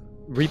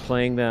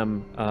replaying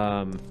them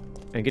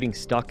and getting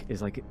stuck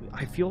is like,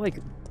 I feel like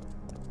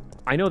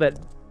I know that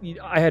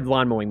I had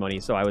lawn mowing money,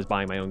 so I was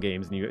buying my own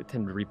games, and you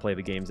tend to replay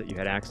the games that you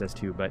had access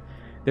to. But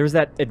there's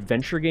that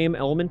adventure game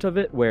element of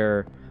it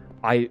where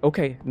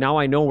now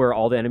I know where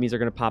all the enemies are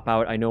going to pop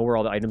out. I know where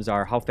all the items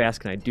are. How fast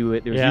can I do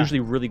it? There's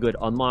usually really good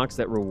unlocks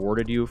that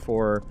rewarded you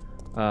for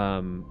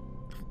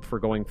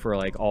going for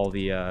like all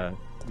the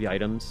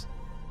items.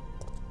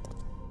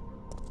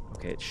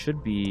 Okay, it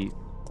should be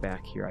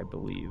back here, I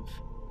believe.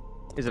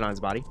 Is it on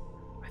his body?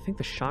 I think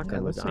the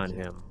shotgun was on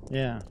him.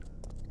 Yeah.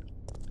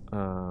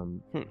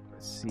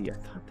 Let's see. I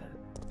thought that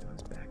it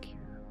was back here.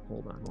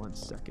 Hold on 1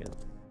 second.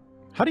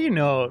 How do you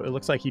know it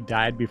looks like he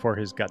died before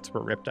his guts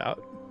were ripped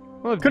out?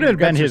 Well, Could it have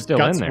been his still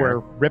guts in there. were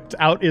ripped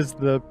out is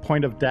the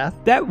point of death?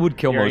 That would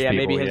kill most people.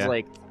 Maybe his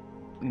like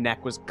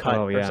neck was cut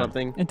or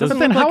something. It doesn't But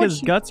then look like how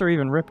his would guts are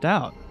even ripped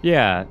out.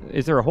 Yeah.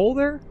 Is there a hole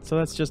there? So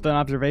that's just an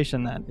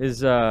observation then.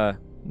 Is Or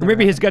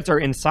maybe his guts are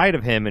inside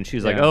of him, and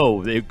she's like,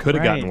 "Oh, it could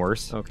have gotten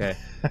worse." Okay.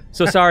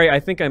 So sorry. I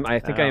think I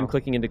am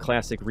clicking into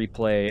classic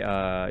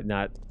replay,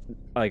 not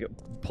like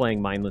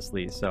playing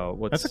mindlessly. So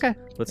That's okay.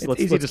 Let's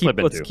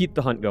keep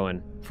the hunt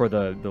going for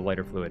the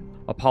lighter fluid.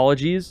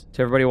 Apologies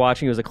to everybody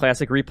watching. It was a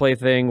classic replay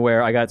thing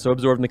where I got so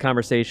absorbed in the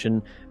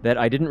conversation that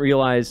I didn't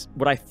realize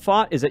what I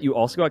thought is that you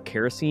also got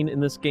kerosene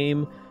in this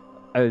game.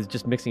 I was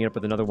just mixing it up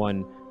with another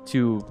one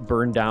to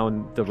burn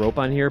down the rope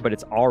on here, but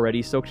it's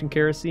already soaked in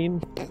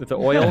kerosene with the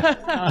oil.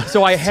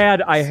 So I had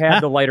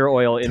the lighter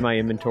oil in my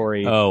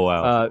inventory. Oh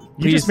wow!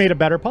 You just made a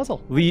better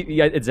puzzle.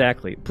 Yeah,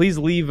 exactly. Please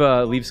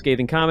leave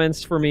scathing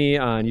comments for me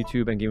on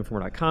YouTube and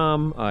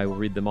GameInformer.com. I will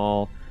read them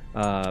all.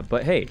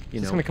 But hey,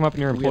 Is this going to come up in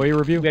your employee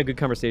review? We had good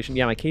conversation.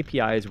 Yeah, my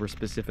KPIs were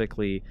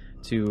specifically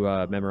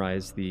to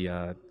memorize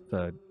the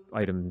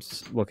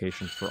items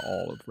locations for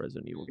all of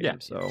Resident Evil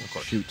games. Yeah,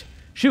 so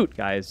shoot,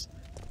 guys.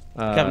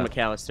 Kevin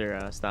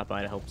McAllister stopped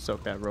by to help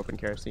soak that rope in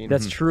kerosene.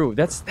 That's true.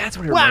 That's what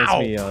it reminds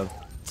me of.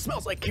 It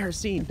smells like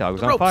kerosene. Dog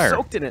was The on rope fire.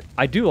 soaked in it.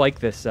 I do like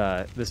this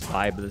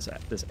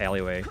vibe, this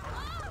alleyway.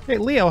 Hey,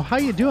 Leo, how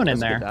you doing in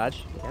That's a there? good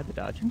dodge. They had the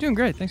dodge. I'm doing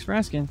great. Thanks for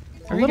asking.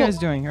 How are you little- guys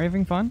doing? Are you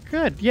having fun?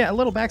 Good. Yeah, a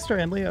little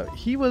backstory on Leo.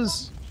 He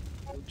was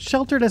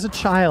sheltered as a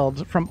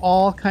child from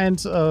all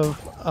kinds of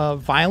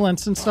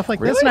violence and stuff like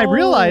this, and I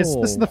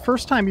realized this is the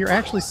first time you're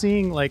actually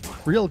seeing like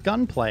real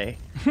gunplay.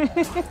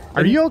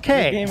 Are you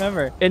okay? Game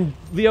ever. And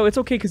Leo, it's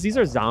okay because these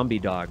are zombie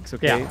dogs.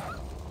 Okay. Yeah.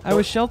 I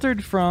was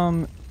sheltered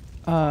from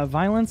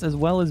violence as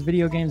well as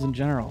video games in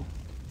general.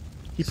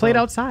 He played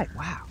outside.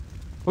 Wow.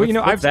 Well, you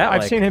know, What's that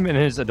I've like? seen him in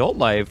his adult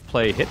life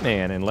play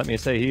Hitman, and let me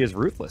say, he is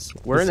ruthless.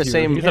 We're in the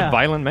same. He's a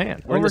violent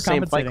man. We're in the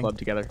same fight Overcompensating. club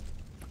together.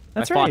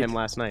 That's I fought right. him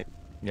last night.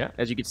 Yeah.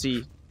 As you can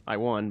see, I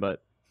won,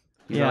 but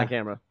he's Yeah. not on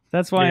camera.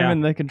 That's why Yeah. I'm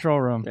in the control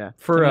room. Yeah.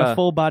 For I'm a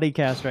full body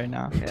cast right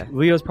now. Yeah.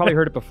 Leo's probably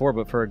heard it before,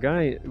 but for a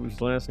guy whose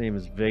last name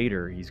is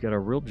Vader, he's got a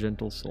real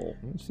gentle soul.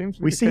 It seems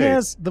to be We the see he case.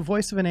 has the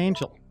voice of an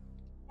angel.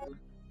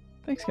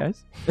 Thanks,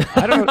 guys.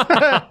 I don't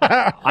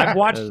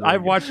know.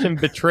 I've watched him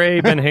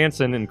betray Ben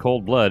Hansen in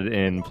cold blood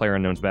in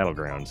PlayerUnknown's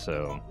Battleground.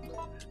 So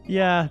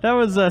Yeah, that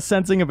was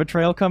sensing a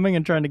betrayal coming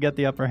and trying to get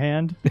the upper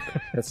hand.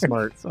 That's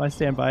smart. So I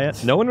stand by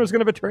it. no one was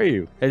going to betray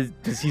you.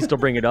 Does he still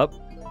bring it up?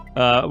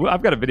 Well,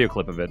 I've got a video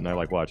clip of it, and I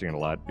like watching it a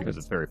lot because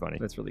it's very funny.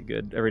 That's really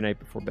good. Every night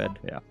before bed.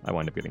 Yeah, I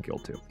wind up getting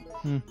killed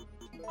too.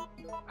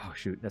 Oh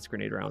shoot, that's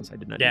grenade rounds. I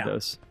did not Yeah. need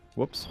those.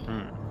 Whoops.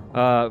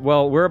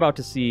 Well, we're about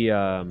to see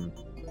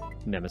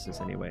Nemesis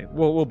anyway.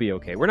 We'll be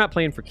okay. We're not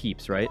playing for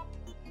keeps, right?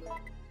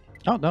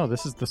 Oh no,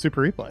 this is the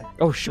super replay.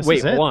 Oh This wait,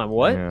 is it. hold on.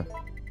 What? Yeah.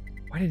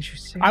 Why didn't you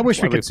say? I wish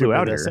Why we we could flew super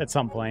out this here. at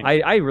some point.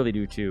 I really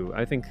do too.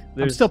 I think I'm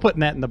there's still putting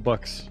that in the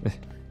books.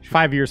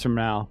 5 years from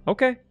now,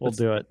 okay. we'll let's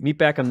do it. Meet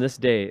back on this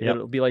day. Yep.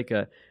 It'll be like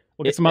a.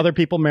 We'll get some other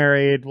people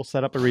married. We'll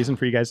set up a reason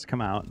for you guys to come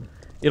out.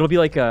 It'll be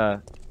like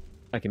a.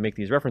 I can make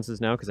these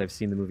references now because I've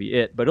seen the movie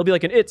It, but it'll be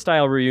like an It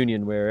style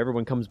reunion where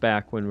everyone comes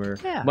back when we're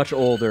much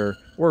older,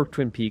 or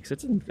Twin Peaks.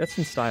 That's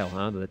in style,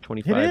 huh? The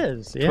 25. It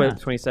is, yeah.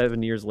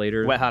 27 years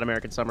later. Wet Hot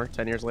American Summer,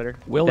 10 years later.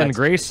 Will and That's-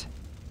 Grace.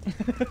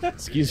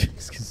 Excuse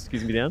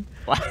me, Dan.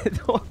 Why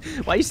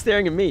are you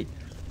staring at me?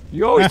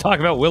 You always talk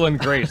about Will and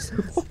Grace.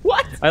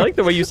 What? I like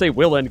the way you say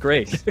Will and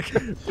Grace.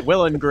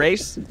 Will and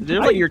Grace?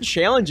 You're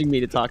challenging me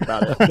to talk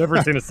about it.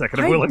 Never seen a second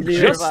of Will and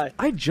Neither Grace. have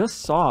I. I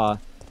just saw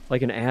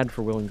like an ad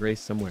for Will and Grace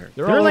somewhere.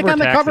 They're all like over on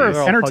the taxis. cover of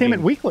They're all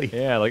Entertainment hugging. Weekly.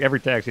 Yeah, like every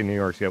taxi in New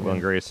York's got Will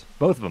and Grace.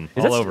 Both of them,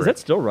 Is all over. that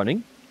still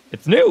running?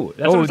 It's new.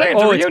 That's what I'm saying.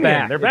 It's a it's reunion.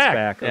 back. They're It's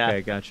back. Yeah.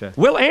 Okay, gotcha.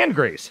 Will and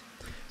Grace.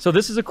 So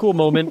this is a cool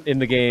moment in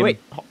the game. Wait,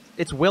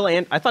 it's Will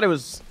and... I thought it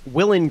was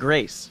Will and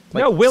Grace.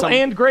 Like No, Will some-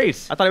 and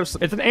Grace. I thought it was...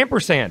 It's an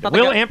ampersand. Thought the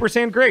Will guy-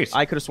 ampersand Grace.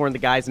 I could have sworn the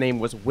guy's name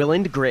was Will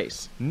and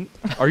Grace.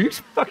 Are you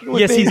fucking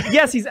with me?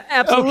 Yes, he's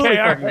absolutely Okay,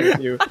 all fucking right. with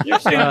you. You're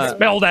seeing it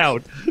spelled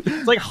out.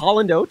 It's like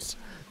Holland Oates.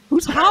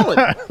 Who's Holland?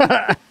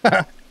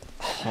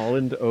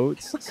 Holland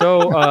Oates.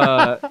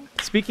 So,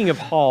 speaking of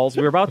halls,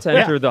 we're about to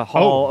enter the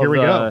hall here we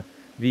go. of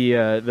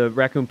the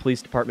Raccoon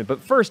Police Department.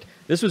 But first,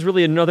 this was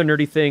really another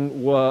nerdy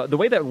thing. The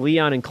way that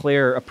Leon and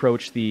Claire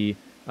approach the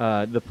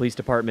police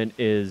department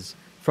is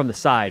from the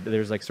side.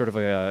 There's like sort of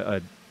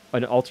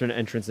an alternate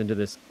entrance into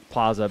this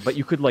plaza, but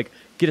you could like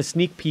get a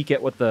sneak peek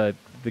at what the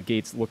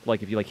gates looked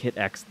like if you like hit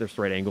X, there's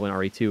the right angle in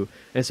RE2.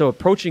 And so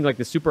approaching like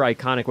the super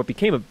iconic, what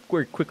became a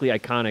very quickly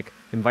iconic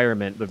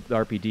environment, the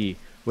RPD,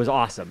 was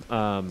awesome.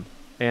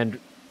 And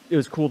it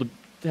was cool to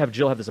have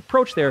Jill have this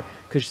approach there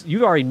because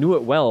you already knew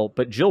it well,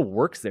 but Jill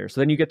works there.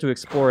 So then you get to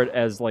explore it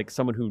as like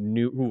someone who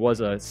was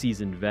a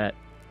seasoned vet.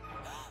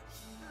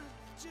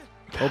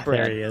 Oh,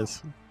 Brad. There he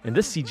is. And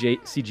this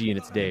CG in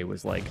its day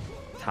was like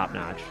top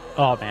notch.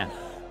 Oh man,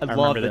 I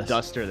love the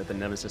duster that the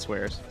Nemesis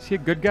wears. Is he a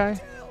good guy?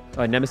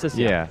 Nemesis?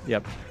 Yeah.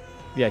 Yep.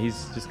 Yeah,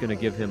 he's just going to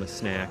give him a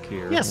snack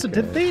here. Yeah, so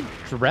did they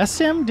dress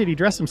him? Did he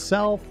dress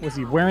himself? Was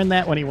he wearing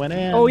that when he went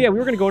in? Oh, yeah, we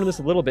were going to go into this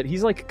a little bit.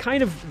 He's like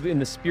kind of in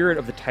the spirit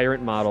of the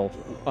Tyrant model,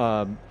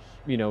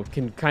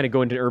 can kind of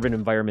go into urban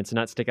environments and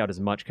not stick out as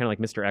much, kind of like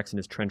Mr. X in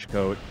his trench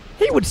coat.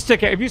 He would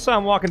stick out. If you saw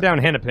him walking down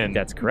Hennepin,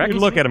 that's correct.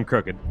 You'd look at him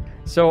crooked.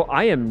 So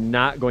I am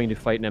not going to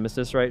fight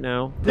Nemesis right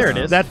now. There it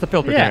is. That's the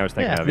filter thing I was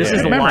thinking of. This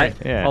is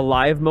a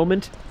live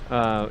moment.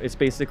 It's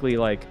basically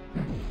like...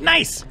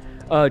 Nice!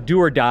 Do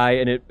or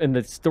die, and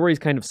the story's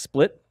kind of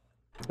split.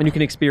 And you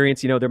can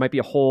experience, there might be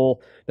a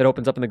hole that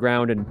opens up in the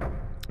ground, and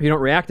if you don't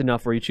react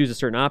enough or you choose a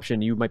certain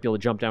option, you might be able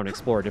to jump down and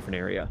explore a different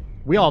area.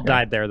 We all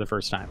died there the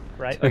first time,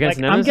 right? Against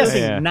I'm Nemesis?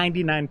 guessing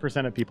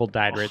 99% of people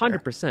died right there.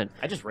 100%.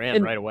 I just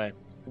ran right away.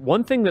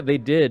 One thing that they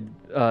did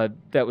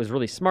that was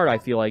really smart, I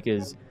feel like,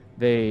 is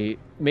they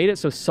made it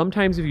so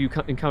sometimes if you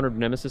encountered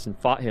Nemesis and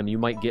fought him, you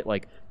might get,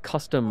 like,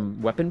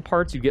 custom weapon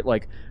parts. You get,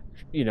 like,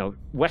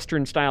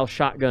 Western-style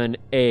shotgun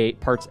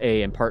parts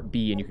A and part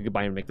B, and you could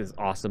combine and make this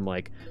awesome,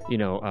 like,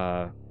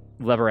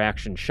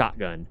 lever-action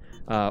shotgun,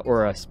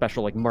 or a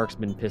special, like,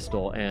 marksman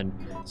pistol. And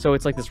so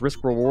it's like this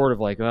risk-reward of,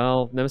 like,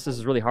 well, Nemesis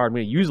is really hard. I'm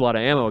going to use a lot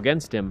of ammo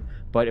against him,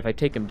 but if I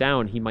take him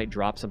down, he might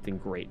drop something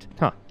great.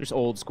 Huh. There's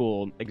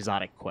old-school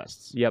exotic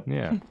quests. Yep.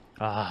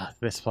 Yeah.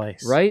 This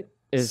place. Right?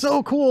 Is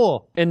so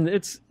cool. And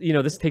it's,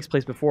 this takes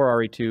place before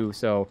RE2,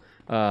 so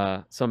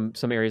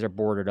some areas are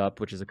boarded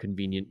up, which is a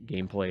convenient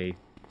gameplay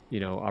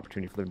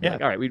opportunity for them to be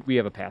like, all right, we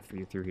have a path for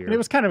you through here. And it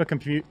was kind of a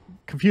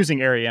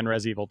confusing area in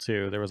Res Evil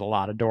 2. There was a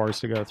lot of doors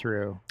to go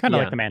through. Kind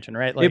of like the mansion,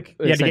 right? Like,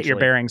 you had to get your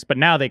bearings, but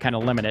now they kind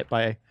of limit it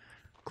by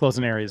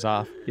closing areas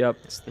off. Yep.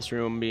 It's this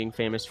room being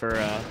famous for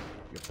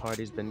your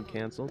party's been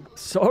canceled.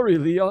 Sorry,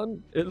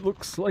 Leon. It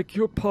looks like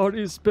your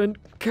party's been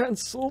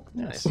canceled.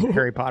 Nice.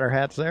 Harry Potter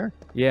hats there.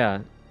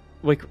 Yeah.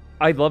 Like,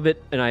 I love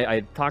it, and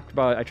I try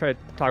to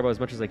talk about as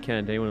much as I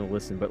can to anyone who will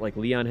listen, but, like,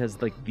 Leon has,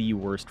 like, the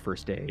worst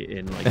first day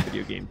in, like,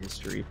 video game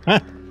history.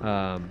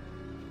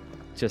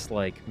 Just,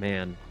 like,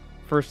 man,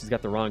 first he's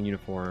got the wrong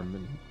uniform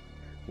and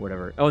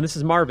whatever. Oh, and this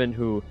is Marvin,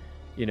 who,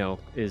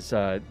 is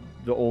the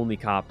only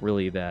cop,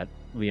 really, that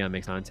Leon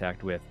makes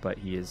contact with, but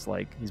he is,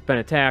 like, he's been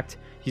attacked.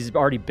 He's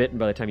already bitten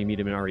by the time you meet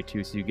him in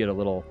RE2, so you get a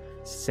little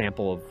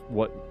sample of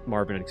what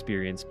Marvin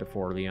experienced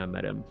before Leon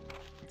met him.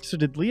 So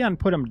did Leon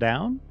put him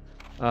down?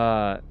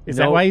 Is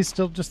no, that why he's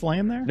still just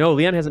laying there? No,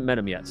 Leon hasn't met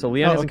him yet. So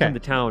Leon hasn't come to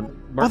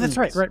town. That's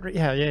right. Right.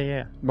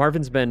 Yeah.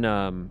 Marvin's been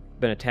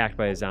attacked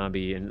by a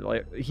zombie, and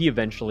like he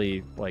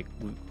eventually, like,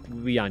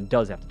 Leon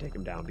does have to take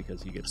him down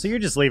because he gets. So you're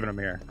just leaving him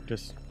here?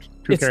 Just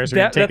who cares?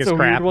 That's take his a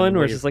crap weird one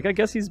where leave. it's just like, I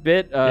guess he's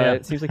bit.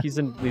 It seems like he's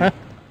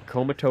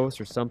comatose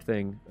or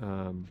something.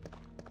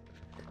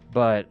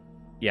 But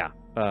yeah,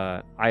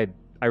 I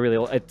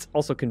really. It's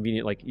also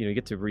convenient. Like, you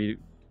get to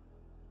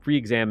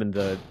re-examine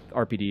the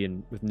RPD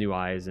and with new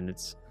eyes, and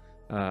it's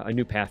a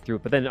new path through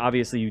it. But then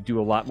obviously you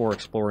do a lot more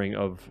exploring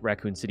of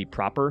Raccoon City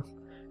proper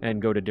and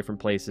go to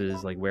different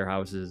places like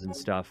warehouses and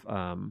stuff.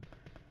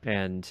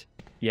 And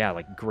yeah,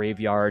 like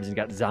graveyards, and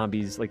you got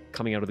zombies like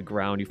coming out of the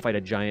ground. You fight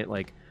a giant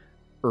like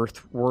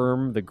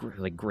earthworm, the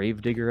like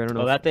grave digger. I don't know.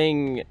 Well, that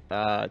thing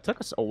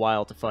took us a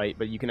while to fight,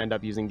 but you can end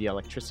up using the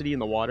electricity in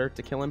the water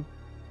to kill him.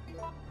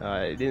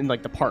 In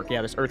like the park,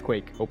 this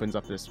earthquake opens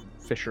up this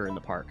fissure in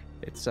the park.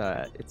 It's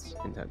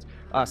intense.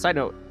 Side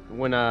note: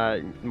 when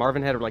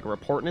Marvin had like a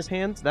report in his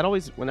hand, that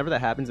always, whenever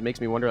that happens, it makes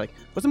me wonder, like,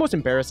 what's the most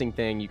embarrassing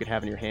thing you could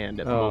have in your hand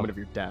at the moment of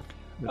your death?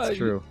 That's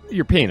true.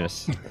 Your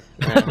penis.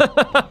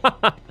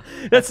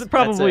 That's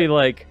probably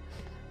like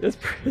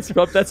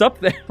that's up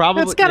there.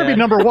 Probably it's got to be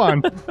number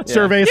one.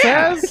 Survey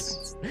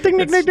says. Ding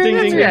ding ding ding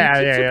ding.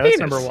 Yeah. That's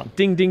number one.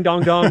 Ding ding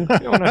dong dong.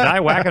 You want to die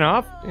whacking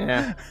off?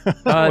 Yeah.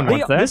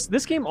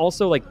 This game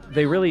also, like,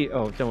 they really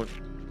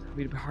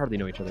we hardly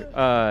know each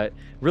other.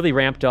 Really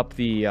ramped up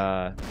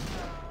the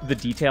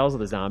details of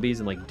the zombies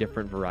and like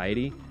different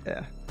variety.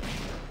 Yeah.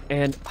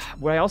 And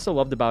what I also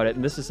loved about it,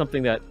 and this is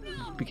something that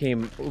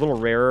became a little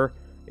rarer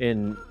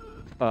in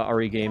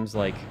RE games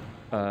like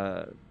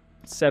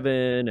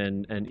 7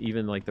 and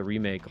even like the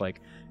remake,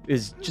 like,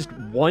 is just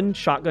one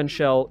shotgun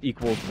shell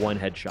equals one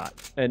headshot,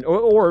 and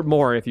or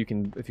more if you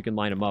can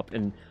line them up.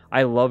 And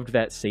I loved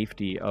that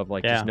safety of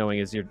like just knowing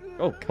as you're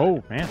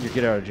man, you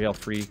get out of jail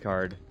free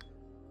card.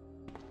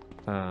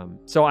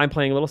 So I'm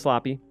playing a little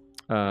sloppy,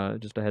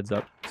 just a heads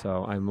up.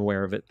 So I'm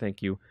aware of it.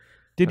 Thank you.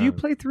 Did you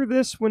play through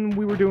this when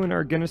we were doing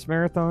our Guinness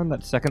Marathon,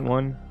 that second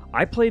one?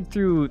 I played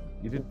through,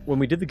 when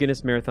we did the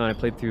Guinness Marathon, I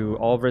played through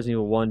all of Resident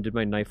Evil 1, did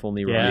my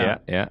knife-only run.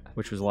 Yeah.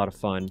 Which was a lot of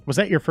fun. Was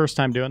that your first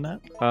time doing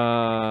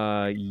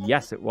that?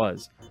 Yes, it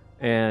was.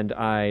 And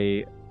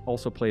I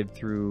also played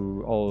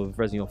through all of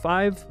Resident Evil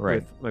 5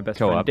 with my best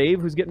friend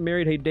Dave, who's getting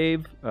married. Hey,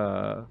 Dave.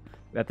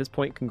 At this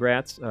point,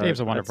 congrats.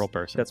 Dave's a wonderful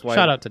person. That's why.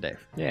 Shout out to Dave.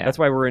 Yeah. That's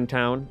why we're in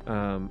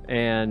town.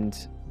 And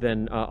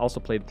then also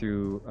played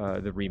through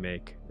the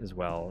remake as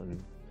well,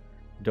 and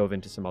dove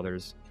into some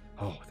others.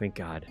 Oh, thank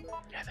God.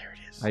 Yeah, there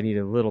it is. I need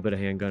a little bit of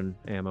handgun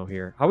ammo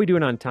here. How are we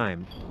doing on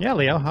time? Yeah,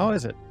 Leo, how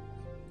is it?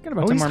 Got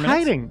about Oh, 10 he's more minutes.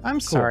 hiding. I'm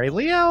sorry,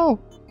 Leo.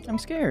 I'm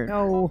scared.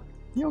 No.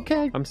 You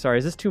okay? I'm sorry.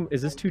 Is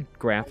this too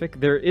graphic?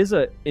 There is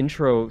a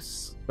intro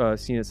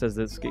scene that says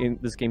this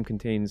game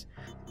contains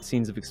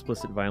scenes of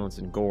explicit violence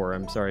and gore.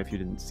 I'm sorry if you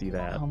didn't see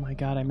that. Oh my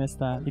God, I missed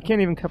that. You can't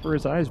even cover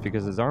his eyes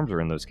because his arms are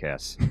in those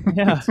casts.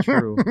 Yeah, It's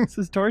true. this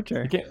is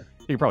torture.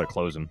 You can probably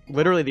close them.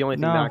 Literally, the only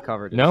thing No. not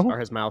covered are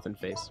his mouth and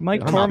face.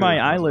 Mike I'm tore not my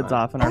gonna- eyelids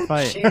off in our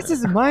fight. This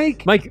is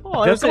Mike. Mike, Oh,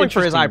 I was going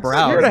for his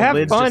eyebrows. Here to The have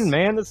lid's fun, just-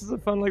 man. This is a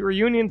fun like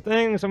reunion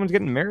thing. Someone's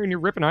getting married and you're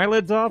ripping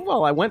eyelids off.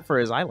 Well, I went for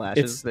his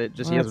eyelashes. He has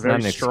That's very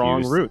not an strong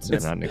excuse. roots.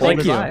 It's and not an pulled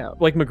excuse. his eye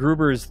out. like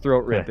MacGruber's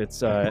throat rip.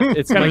 It's kind of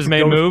his Mike's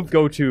main move.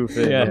 Go-to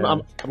thing. Yeah.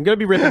 I'm going to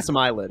be ripping some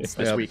eyelids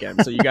this Yeah.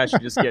 weekend, so you guys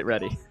should just get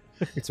ready.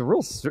 It's a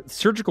real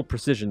surgical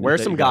precision. Wear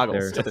that some you got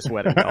goggles there. to this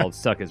wedding. I'll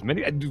suck as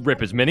many,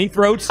 rip as many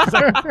throats.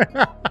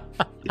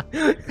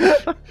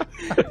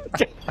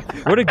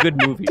 What a good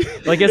movie!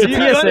 Like as a Do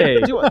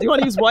PSA. you want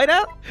to use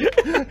whiteout?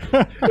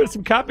 There's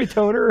some copy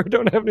toner.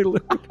 Don't have any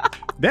lube.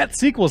 That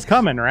sequel's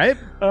coming, right?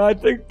 I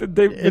think that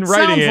they've been It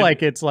writing sounds it.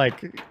 like it's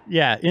like,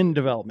 yeah, in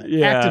development.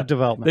 Yeah. Active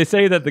development. They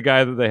say that the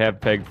guy that they have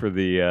pegged for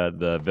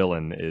the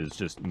villain is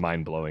just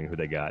mind blowing. Who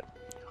they got?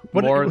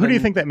 Who do you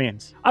think that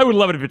means? I would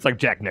love it if it's like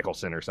Jack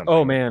Nicholson or something.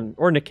 Oh man,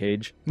 or Nick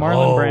Cage.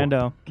 Marlon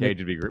Brando. Cage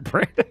would be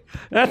great.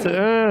 That's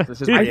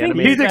This is I the think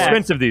animated he's that-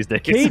 expensive these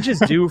days. Cage is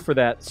due for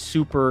that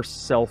super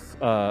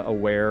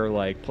self-aware,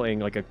 like playing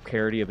like a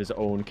parody of his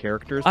own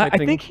characters type I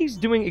thing. think he's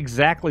doing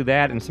exactly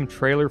that in some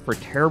trailer for a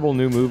terrible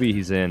new movie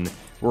he's in,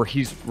 where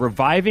he's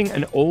reviving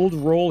an old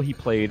role he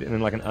played in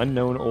like an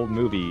unknown old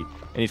movie,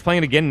 and he's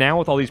playing it again now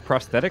with all these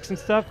prosthetics and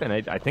stuff, and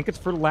I think it's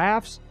for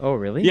laughs. Oh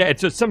really? Yeah,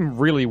 it's just some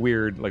really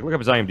weird, like look up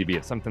his IMDb,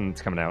 it's something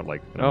that's coming out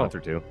like in a Oh. month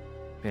or two.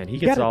 Man, he You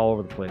gets gotta- all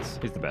over the place.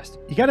 He's the best.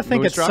 You got to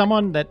think it's Moonstruck?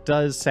 someone that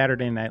does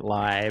Saturday Night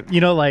Live.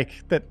 You know, like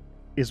that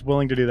is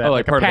willing to do that. Oh,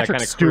 like a part of that Patrick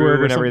kind of Stewart crew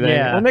or and something. everything.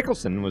 Yeah. Well,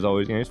 Nicholson was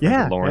always, he's friends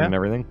Yeah, with Lauren yeah. and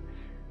everything.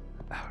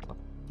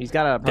 He's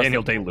got a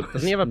Daniel Day-Lewis.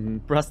 Doesn't he have a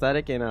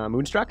prosthetic in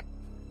Moonstruck?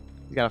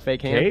 He's got a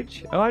fake hand.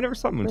 Cage? Oh, I never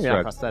saw Maybe not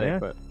Moonstruck. prosthetic, Yeah.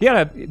 but He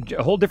had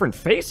a whole different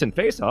face in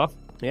Face Off.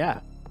 yeah,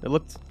 it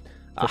looked.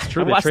 That's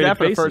true, I they watched traded that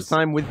for the faces. first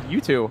time with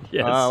you two,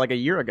 Yes. like a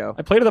year ago.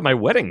 I played it at my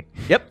wedding.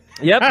 Yep.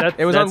 Yep,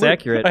 It was on that's loop.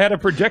 accurate. I had a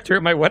projector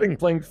at my wedding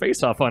playing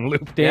Face Off on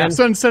loop. Dan,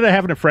 So instead of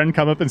having a friend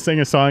come up and sing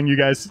a song, you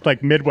guys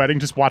like mid wedding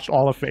just watched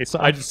all of Face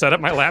Off. I just set up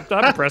my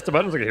laptop and pressed a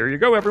button. I was like, here you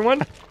go,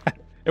 everyone.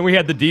 And we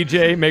had the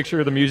DJ make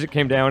sure the music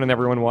came down and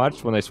everyone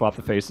watched when they swapped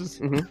the faces.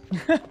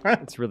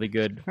 it's really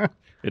good.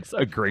 It's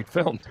a great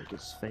film.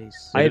 His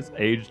face. It's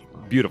aged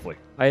beautifully.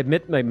 I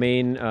admit my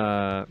main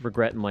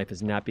regret in life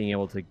is not being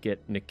able to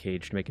get Nick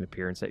Cage to make an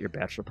appearance at your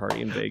bachelor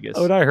party in Vegas.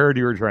 Oh, and I heard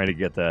you were trying to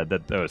get that.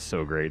 That was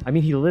so great. I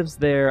mean, he lives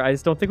there. I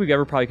just don't think we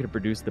ever probably could have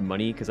produced the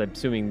money because I'm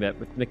assuming that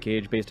with Nick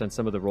Cage, based on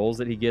some of the roles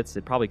that he gets,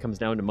 it probably comes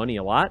down to money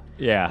a lot.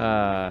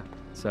 Yeah.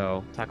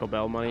 So Taco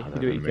Bell money. you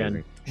do what you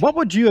can. What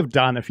would you have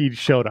done if he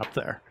showed up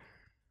there?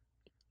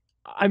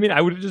 I mean,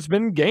 I would have just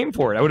been game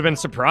for it. I would have been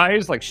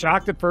surprised, like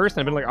shocked at first,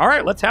 and I've been like, all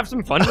right, let's have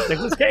some fun with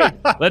Nicolas Cage.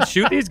 Let's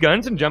shoot these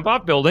guns and jump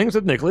off buildings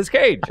with Nicolas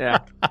Cage. Yeah.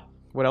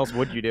 What else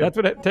would you do? That's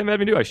what Tim had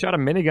me do. I shot a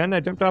minigun and I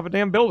jumped off a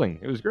damn building.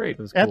 It was great.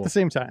 It was At cool. the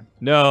same time,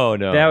 No.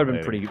 That would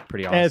have been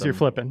pretty awesome. as you're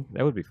flipping.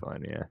 That would be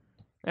fun, yeah.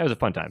 That was a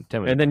fun time.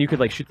 Tim was And then you could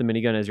like shoot the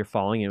minigun as you're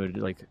falling, and it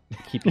would like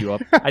keep you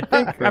up. I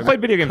think I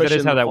played video games. That is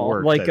Cushion how that fall.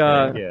 works. Like,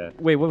 I think. Yeah.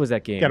 wait, what was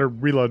that game? Got to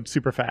reload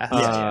super fast.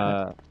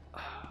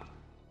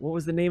 What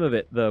was the name of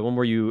it? The one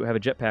where you have a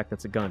jetpack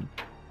that's a gun.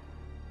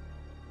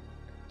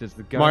 Does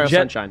the gun Mario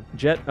Jet- Sunshine.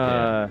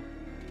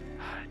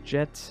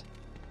 Jet.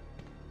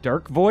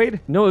 Dark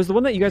Void? No, it was the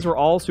one that you guys were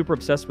all super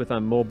obsessed with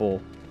on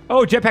mobile.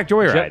 Oh, Jetpack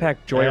Joyride. Jetpack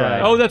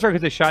Joyride. Oh, that's right,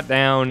 because they shot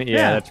down. Yeah,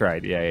 Yeah. that's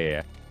right. Yeah.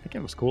 I think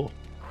it was cool.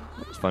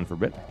 It was fun for a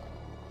bit.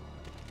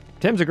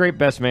 Tim's a great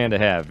best man to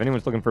have. If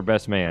anyone's looking for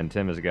best man,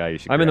 Tim is a guy you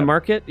should I'm in the grab.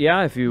 market.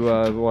 Yeah, if you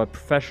want a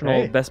professional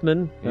Hey. best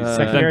man. He's uh,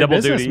 second- Secondary double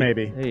business, duty.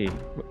 maybe. hey,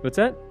 what's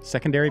that?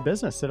 Secondary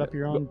business. Set up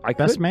your own I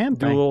best could man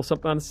do thing. a little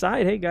something on the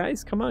side. Hey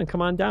guys, come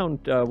on down.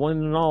 One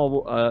and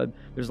all,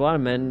 there's a lot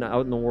of men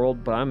out in the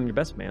world, but I'm your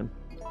best man.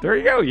 There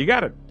you go. You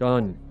got it.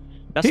 Done.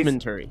 Bestman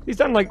Turi. He's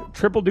done like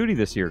triple duty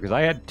this year because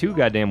I had 2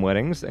 goddamn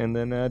weddings, and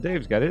then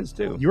Dave's got his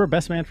too. You were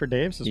best man for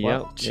Dave's as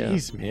well. Yeah,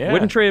 Jeez, man. Yeah.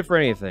 Wouldn't trade it for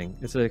anything.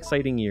 It's an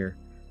exciting year.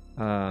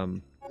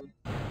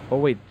 Oh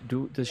wait,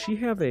 does she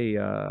have a?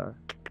 Try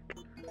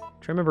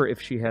to remember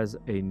if she has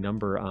a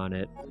number on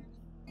it.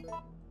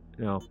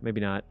 No, maybe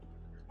not.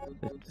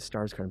 The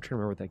stars card. I'm trying to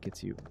remember what that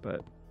gets you,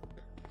 but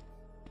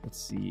let's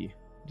see.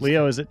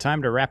 Leo, is it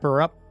time to wrap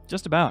her up?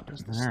 Just about.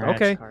 All right.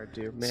 Okay. Hard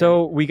to, man.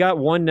 So we got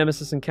one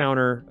Nemesis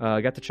encounter. I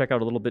got to check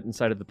out a little bit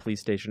inside of the police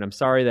station. I'm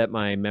sorry that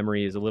my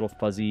memory is a little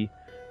fuzzy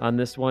on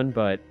this one,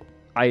 but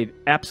I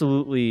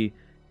absolutely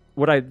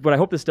what I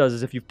hope this does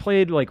is if you've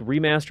played like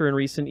Remaster in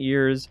recent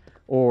years,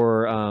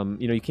 or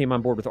you came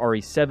on board with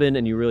RE7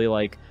 and you really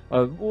like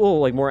a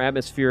little like more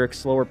atmospheric,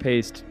 slower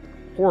paced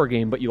horror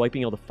game, but you like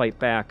being able to fight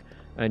back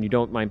and you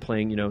don't mind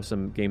playing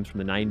some games from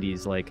the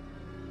 90s, like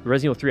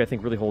Resident Evil 3, I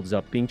think, really holds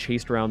up. Being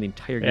chased around the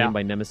entire game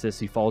by Nemesis,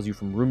 he follows you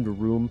from room to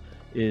room,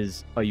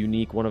 is a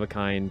unique,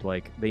 one-of-a-kind.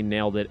 Like, they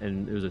nailed it,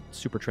 and it was a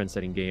super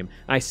trend-setting game.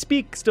 And I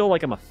speak still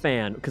like I'm a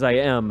fan, because I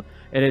am,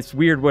 and it's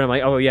weird when I'm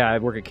like, oh yeah, I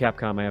work at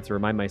Capcom, I have to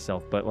remind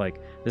myself, but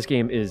like, this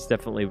game is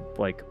definitely,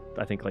 like,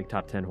 I think, like,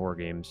 top 10 horror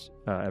games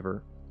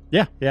ever.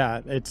 Yeah,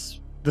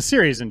 it's... The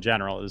series in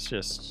general is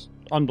just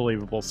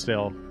unbelievable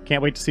still.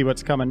 Can't wait to see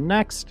what's coming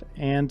next,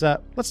 and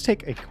let's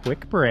take a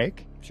quick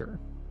break. Sure.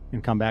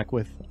 And come back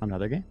with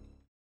another game.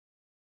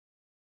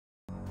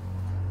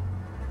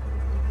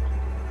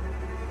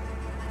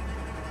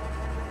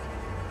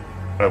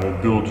 I will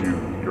build you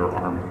your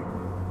army.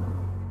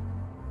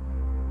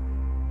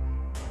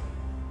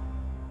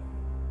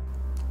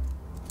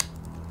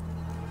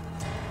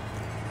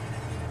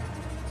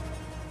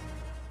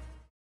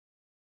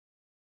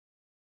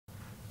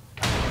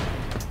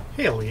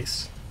 Hey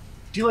Elise,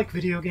 do you like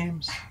video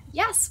games?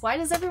 Yes, why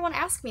does everyone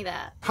ask me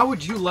that? How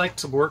would you like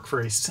to work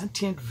for a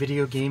sentient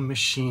video game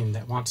machine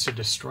that wants to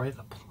destroy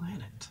the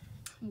planet?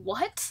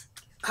 What?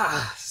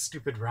 Ah,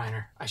 stupid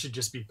Reiner. I should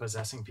just be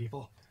possessing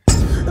people.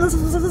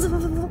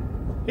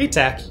 Hey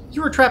Tack,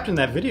 you were trapped in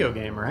that video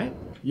game, right?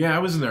 Yeah, I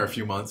was in there a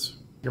few months.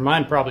 Your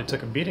mind probably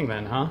took a beating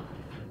then, huh?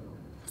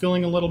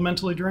 Feeling a little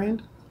mentally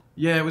drained?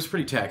 Yeah, it was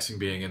pretty taxing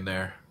being in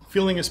there.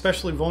 Feeling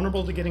especially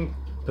vulnerable to getting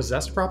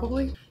possessed,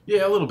 probably?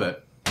 Yeah, a little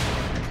bit.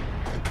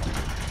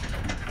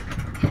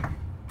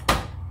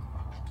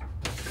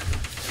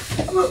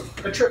 Oh,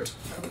 I tripped.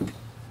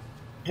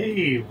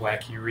 Hey,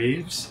 Wacky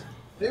Reeves.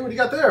 Hey, what do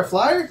you got there? A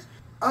flyer?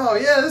 Oh,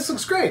 yeah, this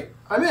looks great.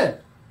 I'm in.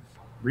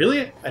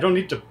 Really? I don't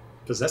need to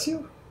possess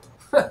you?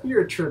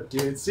 You're a trip,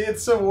 dude. See,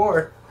 it's Civil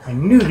War. I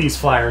knew these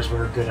flyers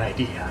were a good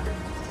idea.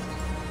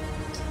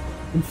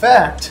 In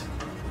fact,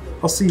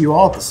 I'll see you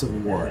all at the Civil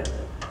War.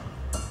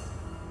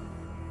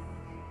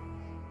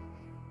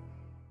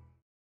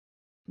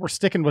 We're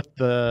sticking with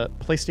the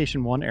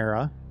PlayStation 1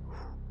 era.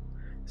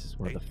 This is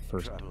one of the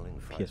first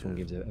PS1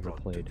 games I've ever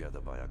played.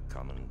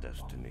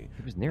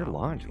 It was near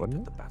launch,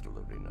 wasn't it?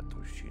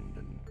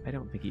 I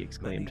don't think he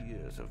exclaimed. Many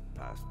years have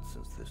passed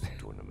since this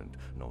tournament,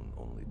 known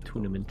only to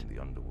Tournament. those in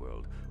the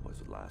underworld,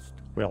 was last.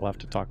 We all have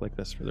to talk like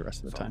this for the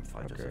rest of the time.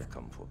 Some fighters have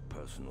come for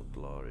personal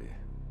glory.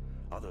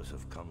 Others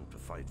have come to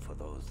fight for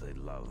those they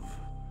love.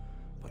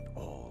 But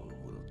all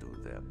will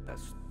do their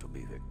best to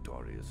be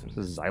victorious. This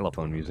is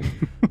xylophone music.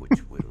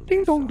 Which will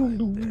ding dong dong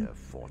dong. Their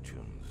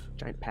fortunes.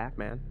 Giant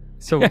Pac-Man.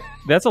 So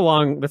that's a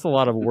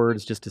lot of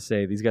words just to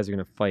say these guys are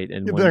going to fight,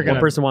 and They're one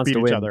person wants beat to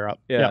each win. other up.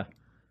 Yeah.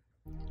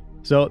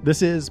 So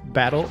this is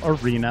Battle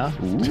Arena.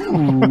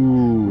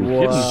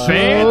 Ooh,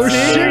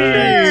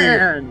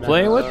 fancy!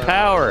 Playing with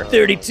power.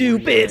 32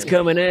 bits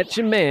coming at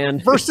you,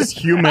 man. Versus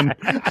human.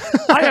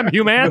 I am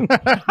human.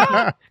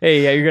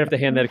 Hey, yeah, you're gonna have to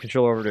hand that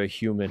controller over to a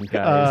human,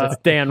 guys.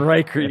 That's Dan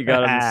Ryckert. You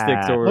got on the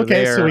sticks over there.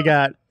 Okay, so we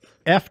got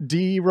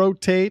FD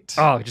rotate.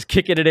 Oh, just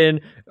kicking it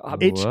in.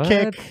 H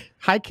kick,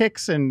 high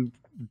kicks, and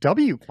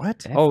W.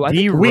 What? Oh, I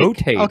think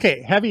rotate.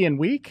 Okay, heavy and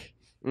weak.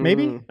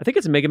 Maybe? I think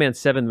it's Mega Man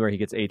 7 where he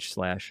gets H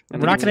slash. We're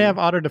not going to have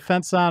auto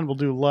defense on. We'll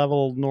do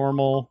level,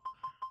 normal.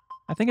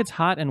 I think it's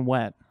hot and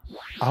wet.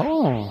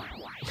 Oh.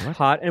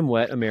 Hot and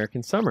wet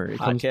American Summer. It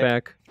comes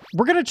back.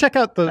 We're going to check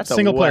out the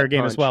single-player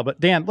game as well. But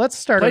Dan, let's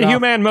start Play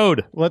human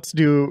mode. Let's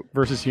do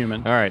versus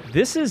human. All right.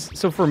 This is,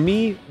 so for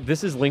me,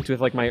 this is linked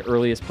with like my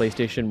earliest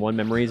PlayStation 1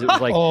 memories. It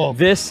was like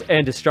this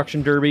and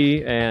Destruction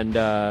Derby and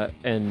the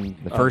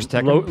first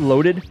Tekken?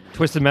 Loaded.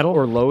 Twisted Metal?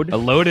 Or Load.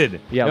 Loaded.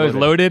 Yeah, it was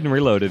Loaded and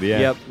Reloaded, yeah.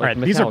 Yep, like right,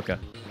 Metallica. these are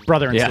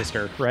brother and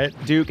sister, right?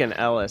 Duke and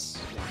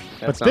Ellis.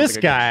 But this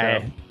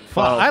guy,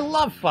 I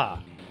love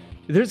Fa.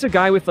 There's a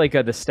guy with like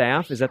the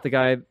staff. Is that the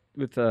guy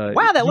with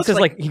wow, that looks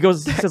like he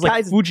says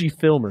like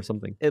Fujifilm or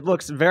something. It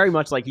looks very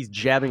much like he's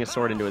jabbing a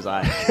sword into his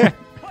eye.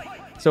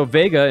 So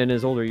Vega in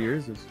his older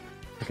years is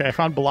okay. I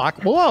found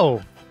Block.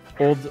 Whoa,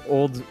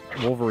 old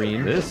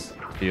Wolverine. This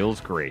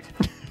feels great.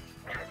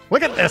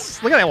 Look at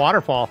this. Look at that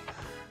waterfall.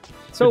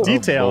 So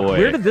detail.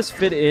 Where did this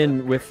fit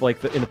in with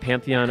like in the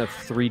pantheon of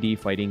 3D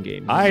fighting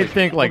games? I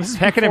think like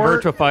Tekken and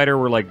Virtua Fighter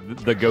were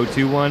like the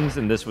go-to ones,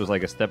 and this was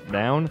like a step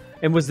down.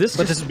 And was this?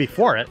 But this is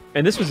before it.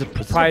 And this was a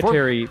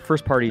proprietary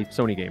first-party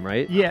Sony game,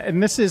 right? Yeah,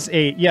 and this is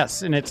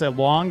and it's a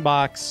long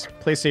box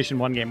PlayStation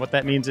 1 game. What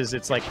that means is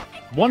it's like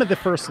one of the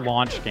first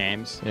launch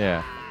games.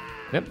 Yeah.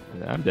 Yep.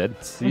 I'm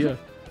dead. See ya.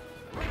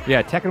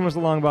 Yeah, Tekken was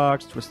the long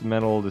box. Twisted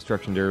Metal,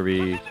 Destruction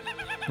Derby.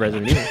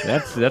 Resident Evil.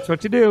 That's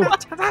what you do.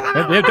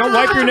 Don't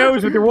wipe your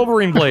nose with your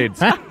Wolverine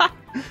blades.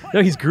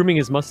 No, he's grooming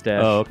his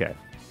mustache. Oh, okay.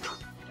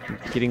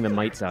 Getting the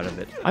mites out of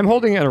it. I'm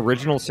holding an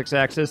original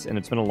 6-axis, and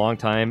it's been a long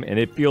time, and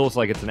it feels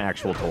like it's an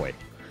actual toy.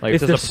 Like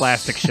it's just a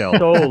plastic shell.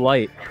 So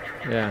light.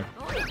 Yeah.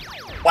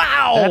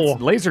 Wow! That's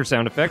laser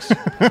sound effects,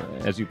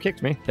 as you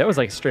kicked me. That was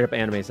like a straight-up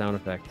anime sound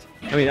effect.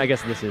 I mean, I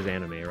guess this is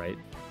anime, right?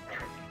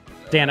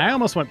 Dan, I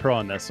almost went pro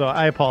on this, so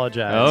I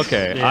apologize.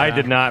 Okay, yeah. I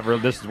did not.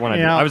 This is one I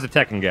did. I was a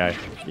Tekken guy.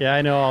 Yeah,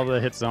 I know all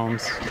the hit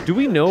zones. Do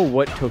we know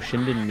what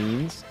Toshinden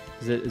means?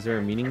 Is there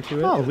a meaning to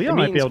it? Oh, Leo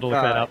might be able to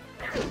look that up.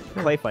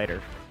 Clay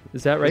Fighter.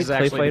 Is that right? This is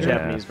Clay actually Fighter? the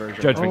Japanese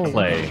version. Judgment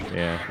Clay,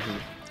 yeah.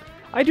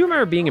 I do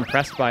remember being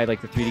impressed by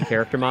like the 3D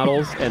character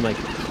models and like.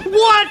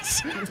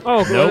 What?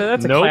 Oh,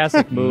 that's a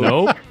classic move.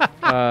 Nope.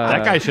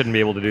 That guy shouldn't be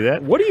able to do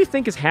that. What do you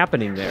think is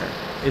happening there?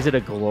 Is it a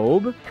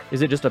globe?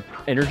 Is it just a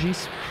energy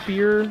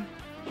spear?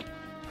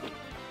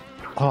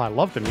 Oh, I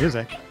love the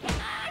music.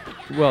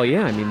 Well,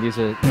 yeah. I mean, these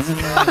are.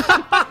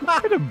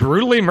 Gonna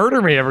brutally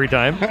murder me every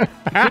time.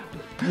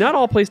 Not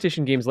all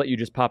PlayStation games let you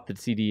just pop the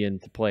CD in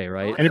to play,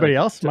 right? Anybody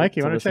else? Mike,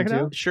 you want to check it listen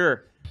to? out?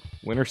 Sure.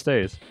 Winner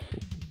stays.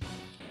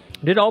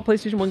 Did all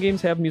PlayStation 1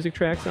 games have music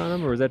tracks on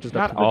them, or was that just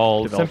Not up to the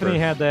all. developer? Symphony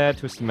had that.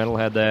 Twisted Metal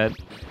had that.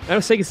 I know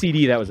Sega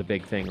CD, that was a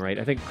big thing, right?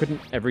 I think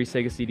couldn't every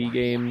Sega CD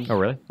game Oh,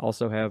 really?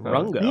 also have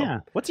Rungo. Yeah.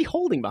 What's he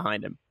holding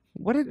behind him?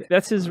 What did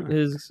That's his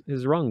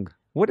rung.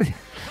 what did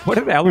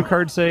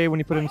Alucard say when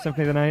you put in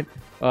Symphony of the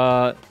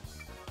Night?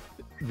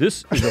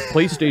 This is a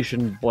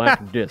PlayStation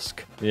black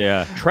disc.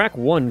 Yeah. Track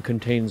 1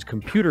 contains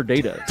computer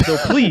data, so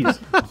please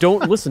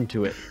don't listen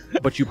to it.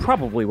 But you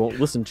probably won't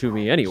listen to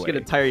me anyway. It's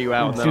gonna tire you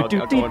out, and then I'll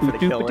go in for the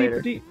kill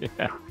later.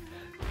 Yeah.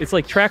 It's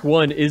like track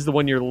 1 is the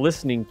one you're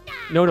listening.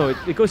 No,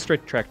 it goes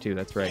straight to track 2.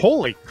 That's right.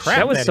 Holy crap!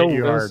 That was so hit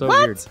you hard.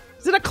 weird.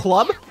 Is it a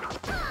club?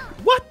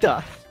 What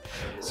the?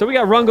 So we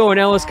got Rungo and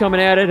Ellis coming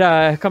at it,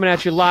 coming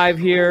at you live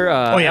here.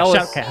 Ellis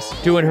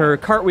shoutcast. doing her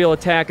cartwheel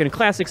attack and a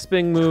classic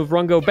spin move.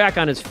 Rungo back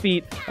on his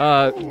feet,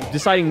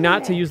 deciding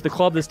not to use the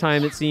club this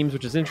time, it seems,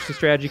 which is an interesting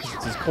strategy because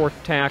it's his core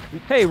attack.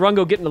 Hey,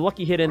 Rungo getting a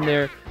lucky hit in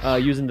there,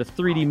 using the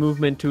 3D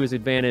movement to his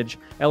advantage.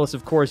 Ellis,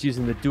 of course,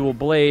 using the dual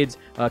blades,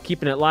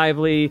 keeping it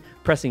lively,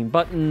 pressing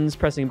buttons,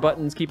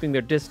 keeping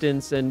their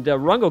distance, and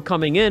Rungo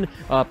coming in,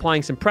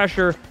 applying some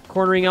pressure,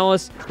 cornering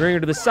Ellis, bringing her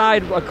to the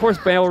side. Of course,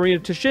 ballerina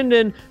to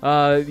Shinden.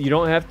 You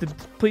don't have to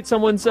deplete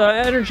someone's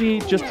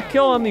energy just to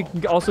kill him. You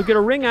can also get a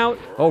ring out.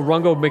 Oh,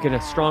 Rungo making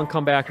a strong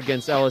comeback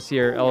against Ellis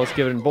here. Ellis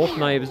giving both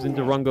knives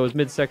into Rungo's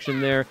midsection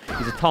there.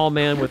 He's a tall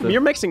man with a...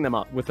 You're mixing them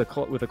up. With a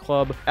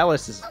club.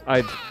 Ellis is...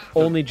 I've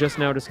only just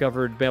now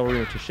discovered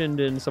ballerina to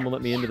Shinden. Someone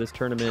let me into this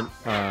tournament.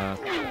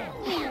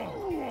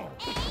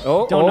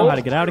 Don't know how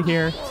to get out of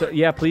here. So,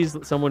 yeah, please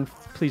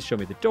show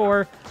me the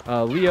door.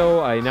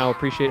 Leo, I now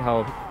appreciate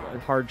how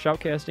hard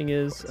shoutcasting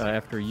is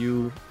after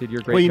you did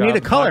your great job. Well, you need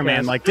a color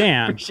man like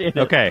Dan.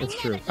 Okay. That's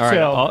true. All right,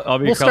 So, I'll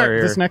be we'll color start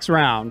here. this next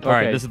round. All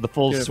right, Okay. this is the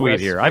full Good. suite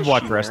here. I've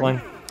watched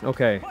wrestling.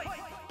 Okay.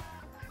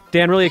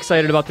 Dan, really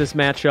excited about this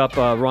matchup,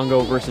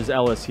 Rungo versus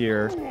Ellis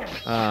here.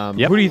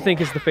 Who do you think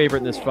is the favorite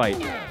in this fight?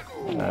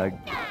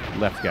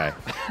 Left guy.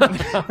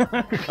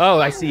 Oh,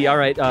 I see. All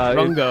right.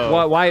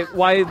 Rungo.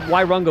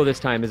 Why Rungo this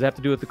time? Does it have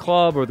to do with the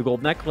club or the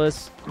gold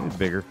necklace? He's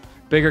bigger.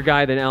 Bigger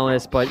guy than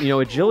Ellis, but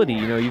agility.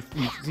 You've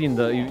seen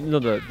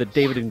the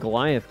David and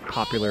Goliath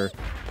popular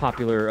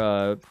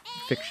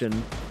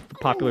fiction,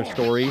 popular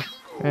story,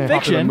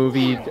 popular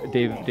movie.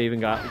 Dave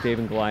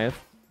and Goliath.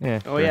 Yeah.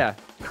 Oh yeah.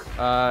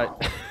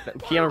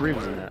 Keanu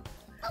Reeves in that.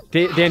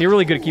 Dan, you're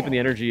really good at keeping the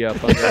energy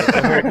up on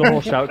the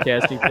whole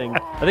shoutcasting thing.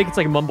 I think it's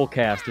like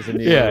Mumblecast is a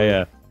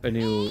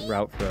new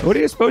route for us. What are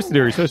you supposed to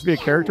do? Are you supposed to be a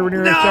character when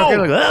you're in a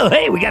shoutcast? Like, oh,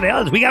 hey, we got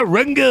Ellis. We got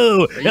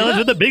Rungo. Ellis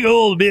with the big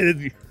old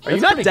bit. Are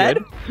you not dead?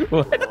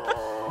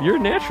 You're a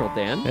natural,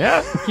 Dan.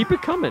 Yeah. Keep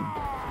it coming.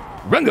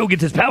 Rungo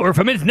gets his power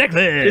from his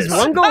necklace. Is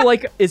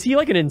Rungo is he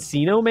like an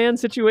Encino Man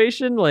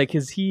situation? Like,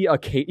 is he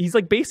he's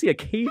like basically a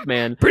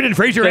caveman. Brendan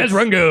Fraser as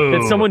Rungo.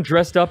 And someone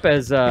dressed up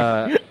as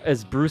John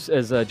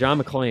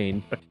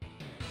McClane.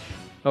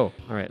 Oh, all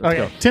right, let's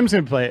go. Tim's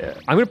gonna play.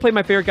 I'm gonna play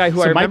my favorite guy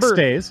who I remember. Mike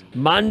stays.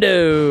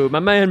 Mondo, my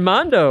man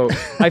Mondo.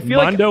 I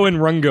feel Mondo and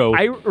Rungo.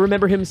 I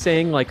remember him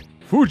saying like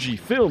Fuji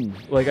film.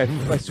 Like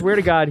I swear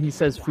to God, he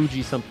says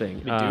Fuji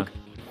something.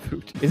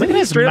 Isn't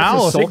he straight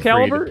up from Soul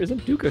Calibur?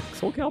 Isn't Duke a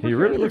Soul Calibur? He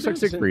really looks like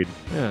Siegfried.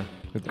 Yeah,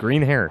 with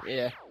green hair.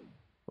 Yeah.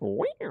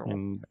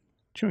 And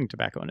chewing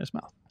tobacco in his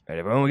mouth. All right,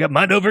 everyone, we got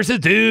Mondo versus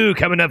Duke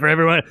coming up for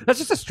everyone. That's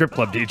just a strip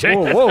club, DJ.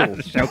 Whoa.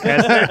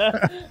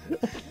 Shoutcaster.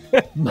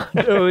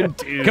 Mondo and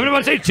Duke. Coming up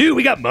on stage 2,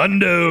 we got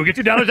Mondo. Get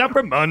your dollars out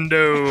for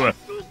Mondo.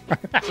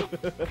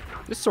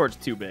 This sword's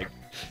too big.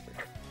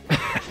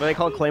 What do they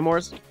call it,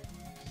 claymores?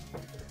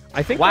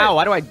 I think. Wow,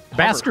 why do I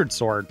bastard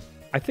sword?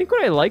 I think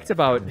what I liked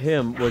about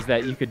him was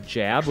that you could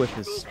jab with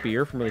his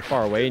spear from really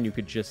far away, and you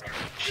could just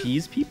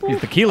cheese people.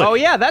 He's the keeler. Oh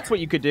yeah, that's what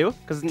you could do.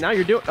 Because now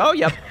you're doing. Oh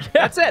yep,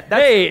 that's it.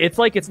 Hey, it's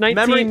like it's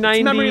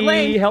 1990. Memory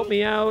lane. Help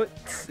me out.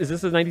 Is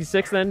this a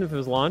 96 then? If it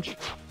was launch?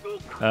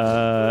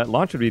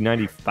 Launch would be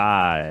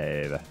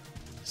 95.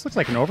 This looks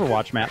like an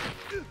Overwatch map.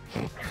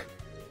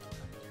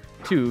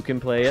 2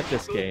 can play at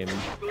this game.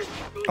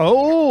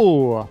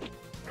 Oh.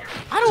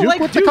 I don't Duke like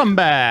with Duke. the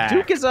comeback.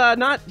 Duke is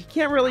not. He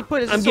can't really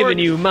put his. I'm sword.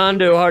 giving you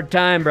Mondo a hard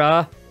time,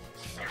 brah.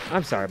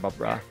 I'm sorry about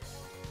brah.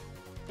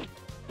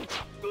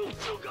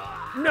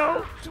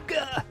 No.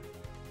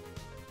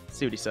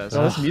 See what he says.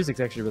 Oh, this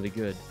music's actually really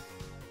good.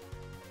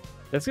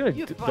 That's gonna.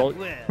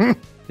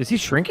 Is he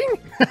shrinking?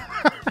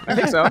 I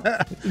think so.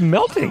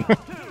 Melting.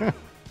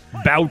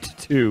 Bout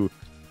 2.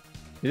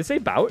 Did it say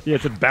bout? Yeah,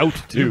 it's about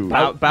to.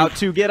 About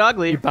to get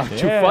ugly. About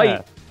to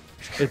fight.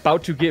 It's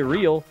about to get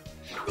real.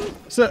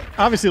 So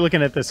obviously,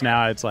 looking at this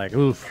now, it's like,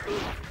 oof,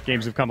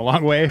 games have come a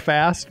long way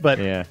fast. But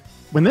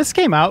when this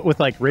came out with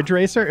like Ridge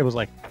Racer, it was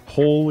like,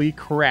 holy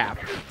crap,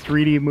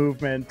 3D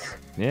movement,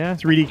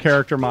 3D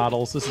character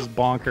models. This is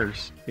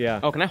bonkers. Yeah.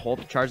 Oh, can I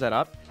charge that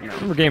up? No. I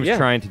remember games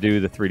trying to do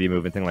the 3D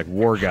movement thing, like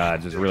War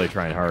Gods is really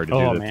trying hard to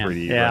do the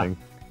 3D running.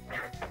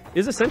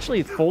 Is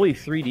essentially fully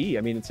 3D.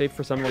 I mean, save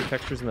for some like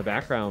textures in the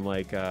background,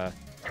 like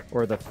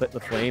or the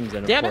flames,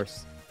 and of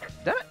course.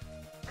 Damn it!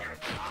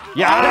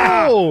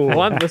 Yeah. Hold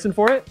on, listen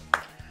for it.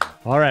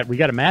 All right, we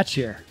got a match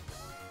here.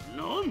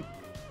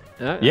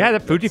 Yeah,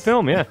 that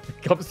Fujifilm,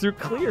 comes through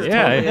clear.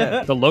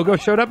 Yeah, the logo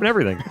showed up and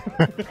everything.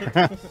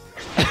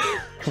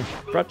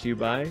 Brought to you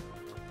by.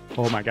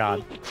 Oh my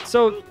God.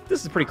 So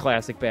this is a pretty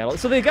classic battle.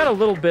 So they got a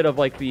little bit of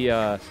like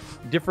the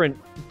different.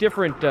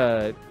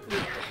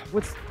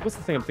 What's the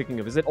thing I'm thinking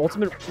of? Is it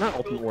Ultimate? Not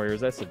Ultimate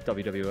Warriors. That's a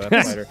WWF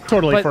fighter.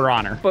 Totally For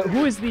Honor. But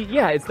who is the?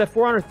 Yeah, it's that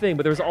For Honor thing.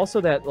 But there was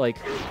also that like,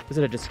 was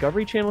it a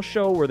Discovery Channel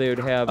show where they would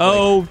have?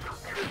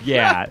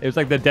 Yeah, it was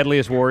like the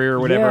Deadliest Warrior or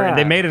whatever. And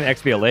they made an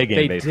XBLA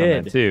game based on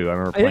that too. I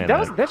remember playing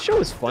that. That show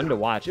was fun to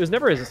watch. It was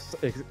never as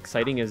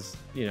exciting as,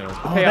 you know.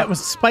 Oh, that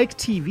was Spike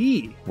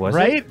TV. Was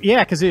right? it?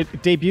 Yeah, because it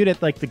debuted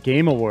at like the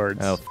Game Awards.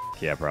 Oh,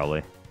 yeah,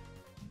 probably.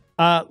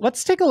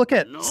 Let's take a look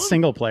at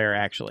single player,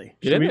 actually.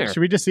 Should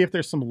we just see if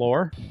there's some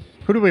lore?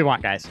 Who do we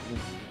want, guys?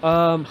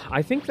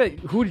 I think that...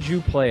 Who did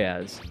you play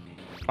as?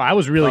 Oh, I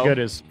was really good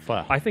as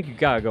Pho. I think you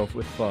gotta go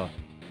with Pho.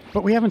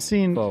 But we haven't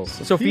seen...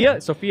 Sophia?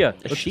 Let's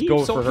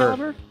go Soul for her.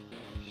 Calibur?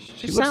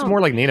 She looks more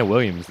like Nina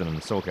Williams than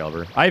in Soul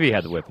Calibur. Ivy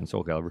had the whip in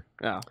Soul Calibur.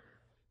 Oh.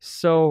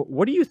 So,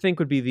 what do you think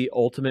would be the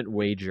ultimate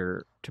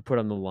wager to put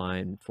on the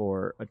line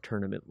for a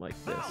tournament like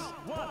this?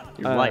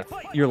 Your life.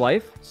 Your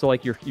life? So,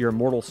 like your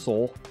immortal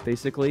soul,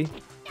 basically?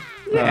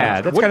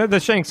 Yeah, that's kind of the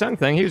Shang Tsung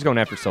thing. He was going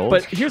after souls.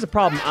 But here's a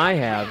problem I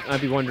have.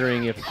 I'd be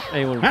wondering if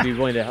anyone would be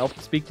willing to help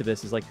speak to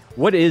this. Is like,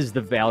 what is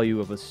the value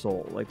of a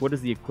soul? Like, what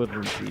is the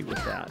equivalency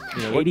with that?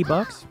 You know,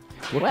 $80?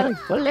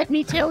 Well, let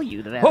me tell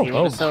you the value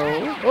of a soul.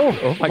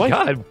 Oh my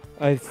God.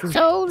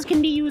 Souls can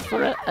be used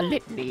for a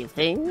litany of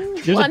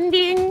things. One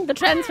being the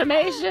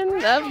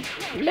transformation of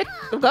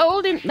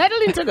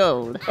metal into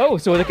gold. Oh,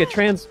 so like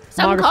a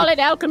Some call it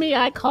alchemy.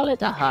 I call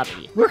it a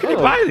hobby. Where can you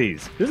buy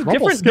these? There's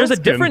a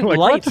different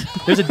light.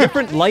 There's a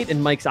different light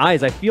in Mike's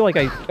eyes. I feel like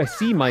I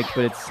see Mike,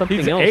 but it's something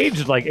He's else.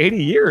 aged like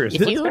 80 years.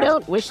 If you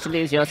don't wish to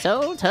lose your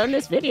soul, turn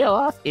this video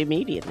off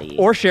immediately.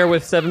 Or share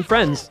with 7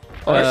 friends.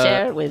 Or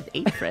share with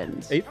 8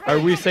 friends. Are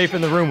we safe in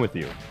the room with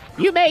you?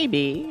 You may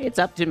be. It's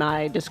up to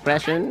my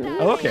discretion.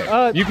 Oh,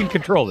 okay. You can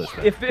control this.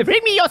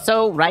 Bring me your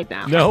soul right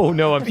now.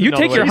 No. You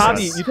take your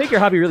hobby. You take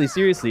your hobby really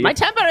seriously. My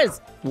temper is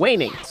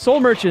waning. Soul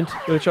Merchant,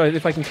 which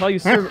if I can call you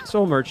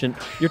Soul Merchant,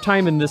 your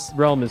time in this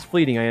realm is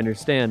fleeting. I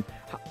understand.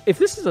 If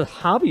this is a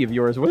hobby of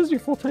yours, what is your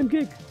full-time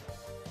gig?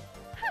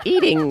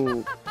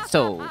 Eating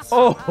souls.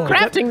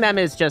 Crafting them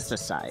is just a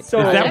side. So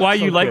is that why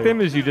you like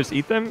them? Is you just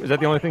eat them? Is that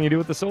the only thing you do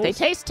with the souls? They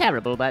taste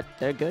terrible, but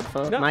they're good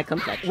for my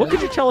complexion. What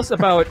could you tell us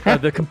about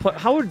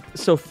how would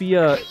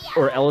Sophia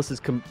or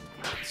Ellis's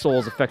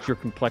souls affect your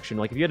complexion?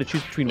 Like if you had to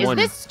choose between one.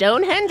 Is this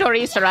Stonehenge or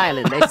Easter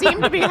Island? They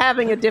seem to be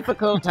having a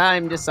difficult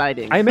time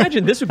deciding. I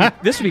imagine this would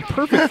be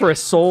perfect for a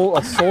soul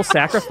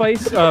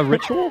sacrifice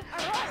ritual.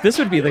 This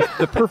would be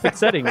the perfect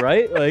setting,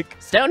 right? Like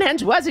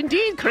Stonehenge was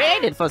indeed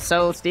created for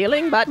soul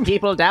stealing, but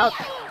people doubt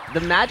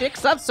the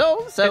magics of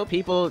souls, so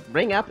people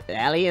bring up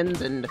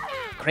aliens and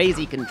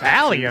crazy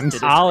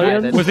contraptions.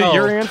 Aliens? Was it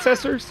your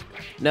ancestors?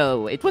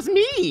 No, it was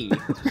me.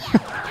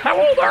 How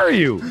old are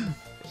you?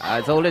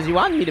 As old as you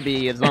want me to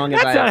be, as long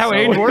as That's not how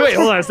age works. Wait,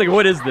 hold on a second.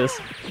 What is this?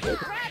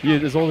 You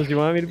as old as you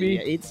want me to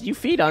be? You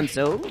feed on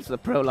souls, a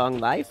prolonged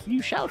life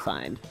you shall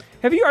find.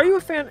 Are you a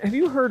fan? Have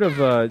you heard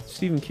of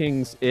Stephen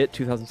King's It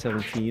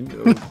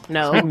 2017?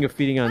 No. Speaking of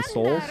feeding on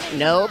souls.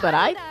 No, but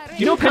I. Do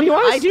you know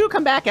Pennywise? I do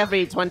come back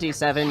every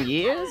 27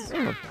 years.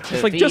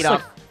 It's like just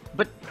like.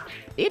 But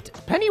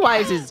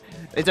Pennywise is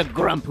a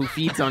grump who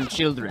feeds on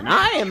children.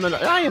 I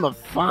am a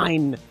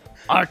fine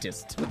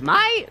artist with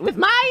my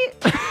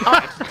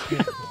art.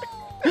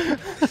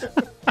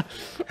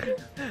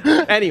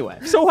 Anyway,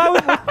 so how?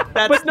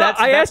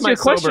 I asked you a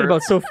question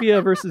about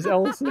Sophia versus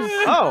Ellis's.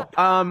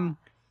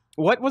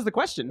 What was the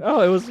question?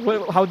 Oh, it was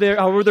how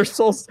were their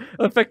souls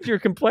affect your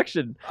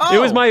complexion? Oh. It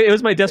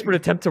was my desperate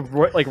attempt to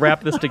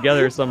wrap this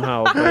together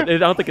somehow, but I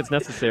don't think it's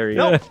necessary.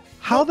 No.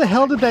 How the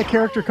hell did that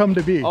character come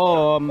to be?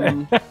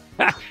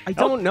 I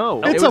don't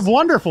know. It's a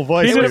wonderful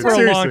voice. He did it for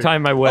a long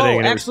time at my wedding,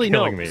 and actually, it was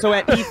killing me. So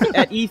at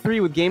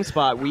E3 with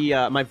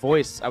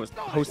GameSpot, I was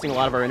hosting a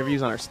lot of our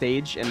interviews on our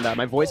stage, and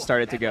my voice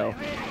started to go,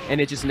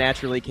 and it just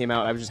naturally came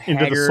out. I was just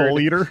into haggard. the Soul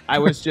Eater. I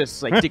was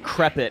just like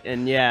decrepit,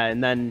 and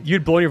then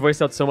you'd blown your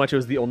voice out so much it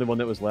was the only one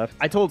that was left.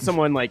 I told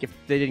someone like if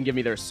they didn't give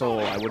me their soul,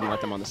 I wouldn't let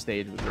them on the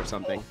stage or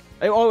something.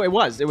 It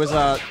was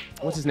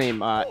what's his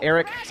name?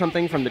 Eric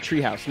something from the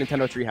Treehouse,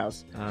 Nintendo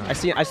Treehouse.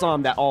 I saw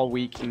him that all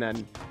week, and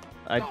then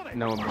I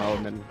know him well,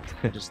 and then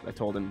I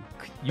told him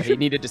he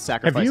needed to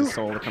sacrifice his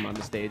soul to come on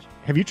the stage.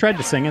 Have you tried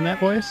to sing in that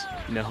voice?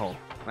 No,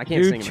 I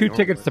can't sing. 2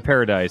 tickets to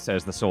paradise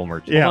as the Soul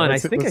Merchant. Yeah, I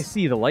think I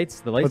see the lights.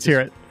 The lights let's hear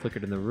it.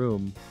 Flickered in the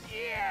room.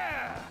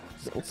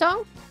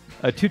 Song?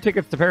 2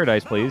 tickets to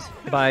paradise, please.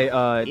 By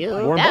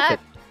Warren Buffett.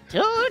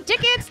 2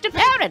 tickets to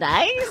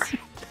paradise.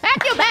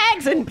 Pack your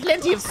bags and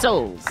plenty of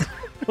souls.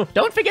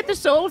 Don't forget the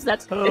souls.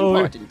 That's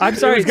important. I'm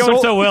sorry, it's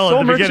going so well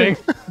at the beginning.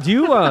 Do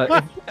you,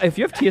 if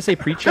you have TSA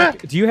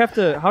pre-check, do you have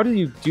to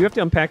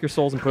unpack your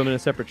souls and put them in a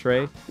separate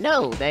tray?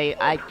 No,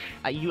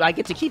 I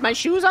get to keep my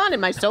shoes on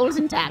and my soul's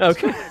intact.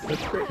 Okay,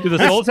 that's great. Do the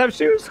souls have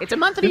shoes? It's a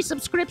monthly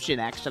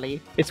subscription,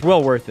 actually. It's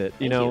well worth it.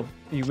 You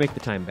make the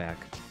time back.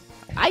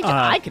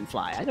 I can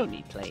fly. I don't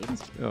need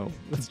planes. Oh,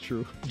 that's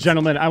true.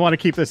 Gentlemen, I want to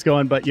keep this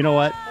going, but you know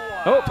what?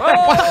 Oh!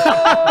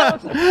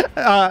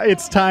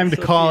 It's time to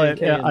call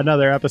it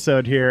another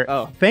episode here.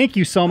 Thank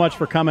you so much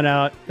for coming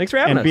out. Thanks for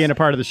having us. And being a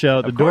part of the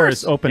show. The door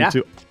is open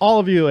to all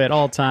of you at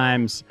all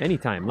times.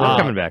 Anytime. We're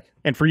coming back.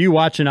 And for you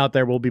watching out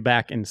there, we'll be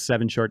back in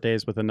 7 short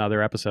days with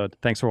another episode.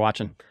 Thanks for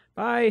watching.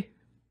 Bye.